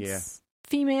book. It's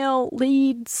female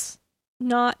leads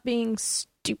not being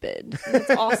stupid. It's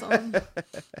awesome.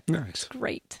 Nice. It's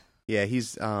great. Yeah,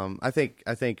 he's I think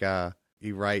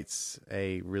he writes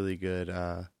a really good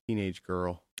teenage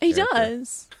girl. He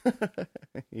does.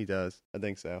 He does. I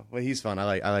think so. Well, he's fun. I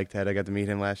like Ted. I got to meet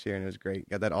him last year, and it was great.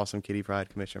 Got that awesome Kitty Pride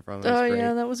commission from him. Oh,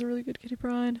 yeah, that was a really good Kitty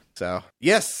Pride. So,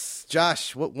 yes,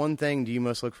 Josh, what one thing do you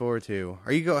most look forward to?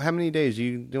 How many days are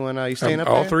you doing? You staying up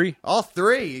all there? 3. All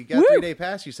 3. You got a 3-day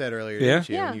pass, you said earlier, didn't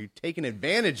you? Yeah. And you're taking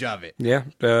advantage of it. Yeah.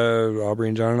 Aubrey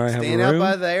and John and I have a room. Staying out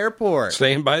by the airport.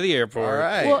 Staying by the airport. All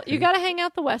right. Well, you got to hang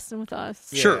out the Westin with us.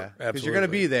 Yeah, Sure, because absolutely. you're going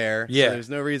to be there. Yeah. So there's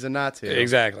no reason not to.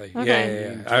 Exactly.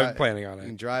 Okay. Yeah. I'm planning on You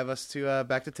can it. drive us to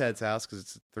back to Ted's house because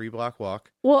it's a 3-block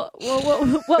walk. Well,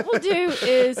 what we'll do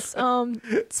is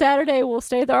Saturday we'll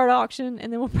stay at the art auction,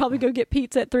 and then we'll probably go get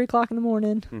pizza at 3:00 in the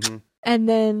morning, and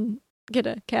then get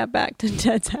a cab back to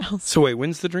Ted's house. So wait,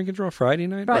 when's the drink and draw? Friday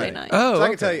night? Friday night. Oh, So I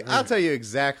can okay. tell you, I'll tell you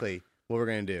exactly what we're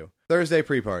going to do. Thursday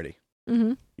pre-party.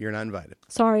 Mm-hmm. You're not invited.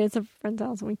 Sorry, it's a friend's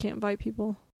house, and we can't invite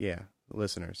people. Yeah,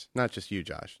 listeners, not just you,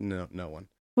 Josh. No one.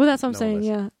 Well, that's what I'm No saying. one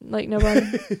Yeah, like nobody,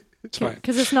 It's fine.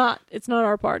 because it's not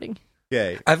our party.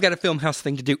 Yeah. I've got a film house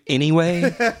thing to do anyway.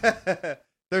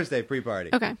 Thursday pre-party.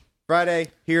 Okay. Friday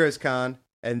Heroes Con,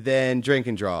 and then drink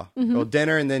and draw. Mhm. Well,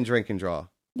 dinner and then drink and draw.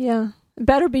 Yeah,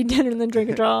 better be dinner than drink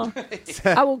and draw.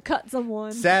 I will cut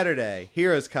someone. Saturday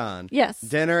Heroes Con. Yes.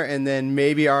 Dinner and then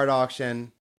maybe art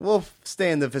auction. We'll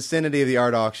stay in the vicinity of the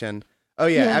art auction. Oh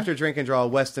yeah, Yeah. after drink and draw,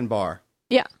 Weston Bar.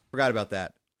 Yeah. Forgot about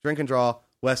that. Drink and draw,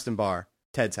 Weston Bar,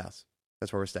 Ted's house.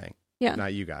 That's where we're staying. Yeah.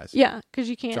 Not you guys. Yeah, because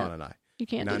you can't. John and I. You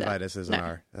can't Not do invite that. us isn't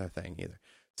No. our thing either.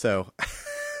 So,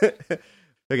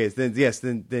 okay, so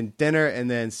then dinner and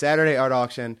then Saturday art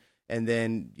auction, and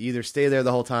then either stay there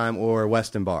the whole time or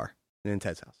Weston Bar. and then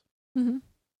Ted's house. Mm-hmm.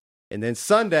 And then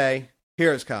Sunday,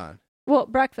 Heroes Con. Well,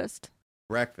 breakfast.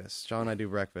 Breakfast. Sean and I do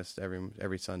breakfast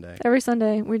every Sunday. Every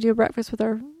Sunday we do breakfast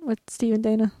with Steve and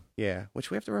Dana. Yeah, which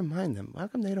we have to remind them. How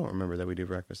come they don't remember that we do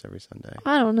breakfast every Sunday?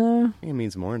 I don't know. I think it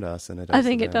means more to us than it does I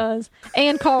think to it them. does.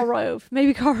 And Carl Rove.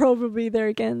 Maybe Carl Rove will be there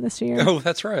again this year. Oh,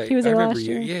 that's right. He was I there remember last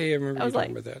you. year. Yeah, I remember I you was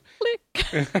talking like, about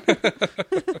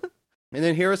that. Click. And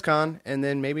then Heroes Con, and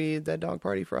then maybe that dog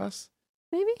party for us.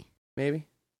 Maybe.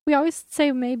 We always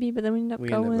say maybe, but then we end up We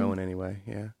going. end up going anyway.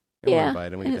 Yeah. Yeah, We're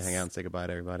invited. We get to it's- hang out and say goodbye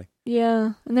to everybody.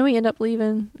 Yeah, and then we end up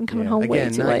leaving and coming Yeah. home way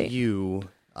Again, too not late. you,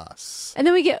 us. And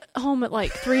then we get home at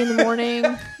like 3 in the morning,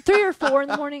 3 or 4 in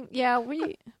the morning. Yeah,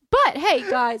 But hey,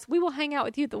 guys, we will hang out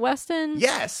with you at the Westin.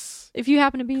 Yes. If you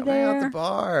happen to be Come there. hang out the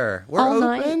bar. We're All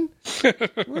open.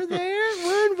 We're there.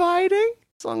 We're inviting.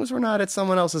 As long as we're not at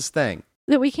someone else's thing.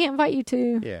 That we can't invite you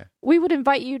to. Yeah. We would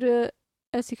invite you to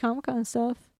SC Comic Con and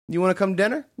stuff. You want to come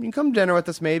dinner? You can come dinner with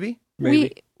us, maybe.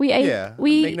 Maybe. We ate. Yeah,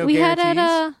 We make no we had at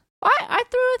guarantees. I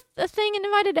threw a thing and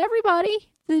invited everybody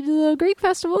to the Greek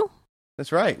festival.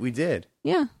 That's right. We did.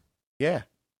 Yeah. Yeah.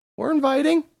 We're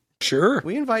inviting. Sure.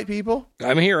 We invite people.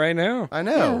 I'm here right now. I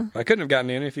know. I couldn't have gotten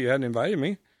in if you hadn't invited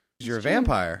me. You're a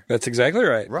vampire. That's exactly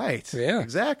right. Right. Yeah.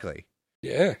 Exactly.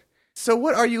 Yeah. So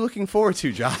what are you looking forward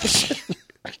to, Josh?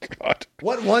 God.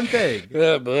 What one thing?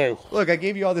 Oh, boy. Look, I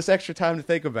gave you all this extra time to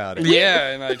think about it. Yeah,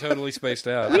 and I totally spaced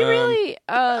out. We really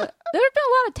there have been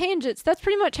a lot of tangents. That's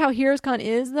pretty much how Heroes Con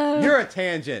is, though. You're a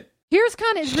tangent. Heroes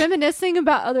Con is reminiscing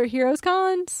about other Heroes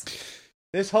Cons.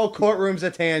 This whole courtroom's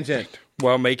a tangent.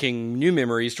 while making new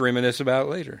memories to reminisce about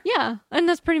later. Yeah, and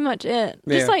that's pretty much it.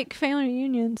 Yeah. Just like family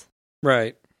reunions.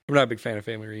 Right. I'm not a big fan of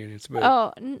family reunions, but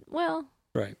Well.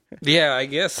 right. Yeah, I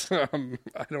guess I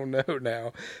don't know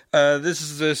now.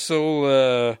 This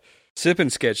whole sip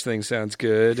and sketch thing sounds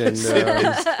good, and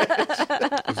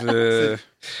I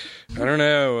don't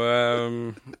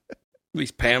know.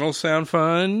 These panels sound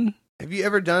fun. Have you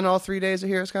ever done all 3 days of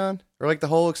Heroes Con? Or like the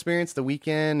whole experience, the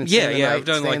weekend? And Yeah, staying the yeah, night, I've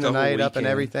done, like, staying the the whole night up and weekend.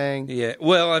 everything. Yeah.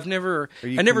 Well, I Or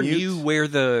you never commute? knew where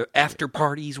the after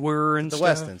parties were and The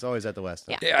stuff. Westin's, always at the Westin.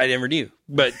 Yeah. Yeah, I never knew.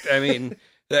 But I mean,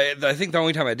 I think the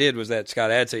only time I did was that Scott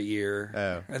Adsit year.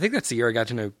 Oh. I think that's the year I got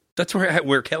to know. That's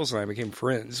where Kels and I became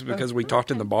friends because we talked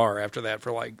in the bar after that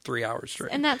for like 3 hours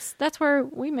straight. And that's where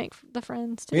we make the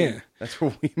friends, too. Yeah, That's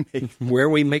where we make. where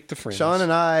we make the friends. Sean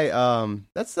and I,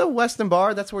 that's the Westin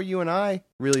bar. That's where you and I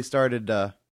really started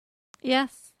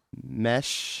Yes.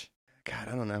 mesh. God,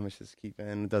 I don't know how much this keep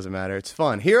in. It doesn't matter. It's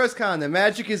fun. Heroes Con, the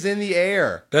magic is in the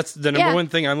air. That's the number Yeah. one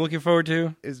thing I'm looking forward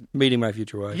to Is meeting my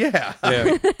future wife. Yeah.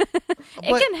 Yeah. It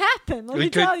But- can happen, let me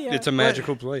tell you. It's a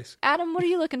magical place. Adam, what are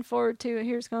you looking forward to at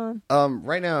Here's Gone?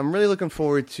 Right now, I'm really looking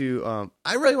forward to.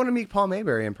 I really want to meet Paul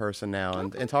Mayberry in person now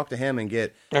and talk to him and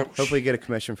get hopefully get a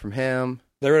commission from him.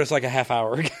 They were just like a half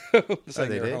hour ago. Saying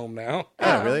they they're did? home now.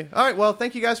 Oh, really? All right. Well,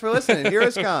 thank you guys for listening.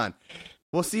 Heroes Con.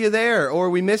 We'll see you there, or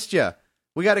we missed you.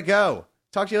 We got to go.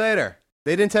 Talk to you later.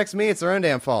 They didn't text me. It's their own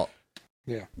damn fault.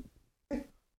 Yeah.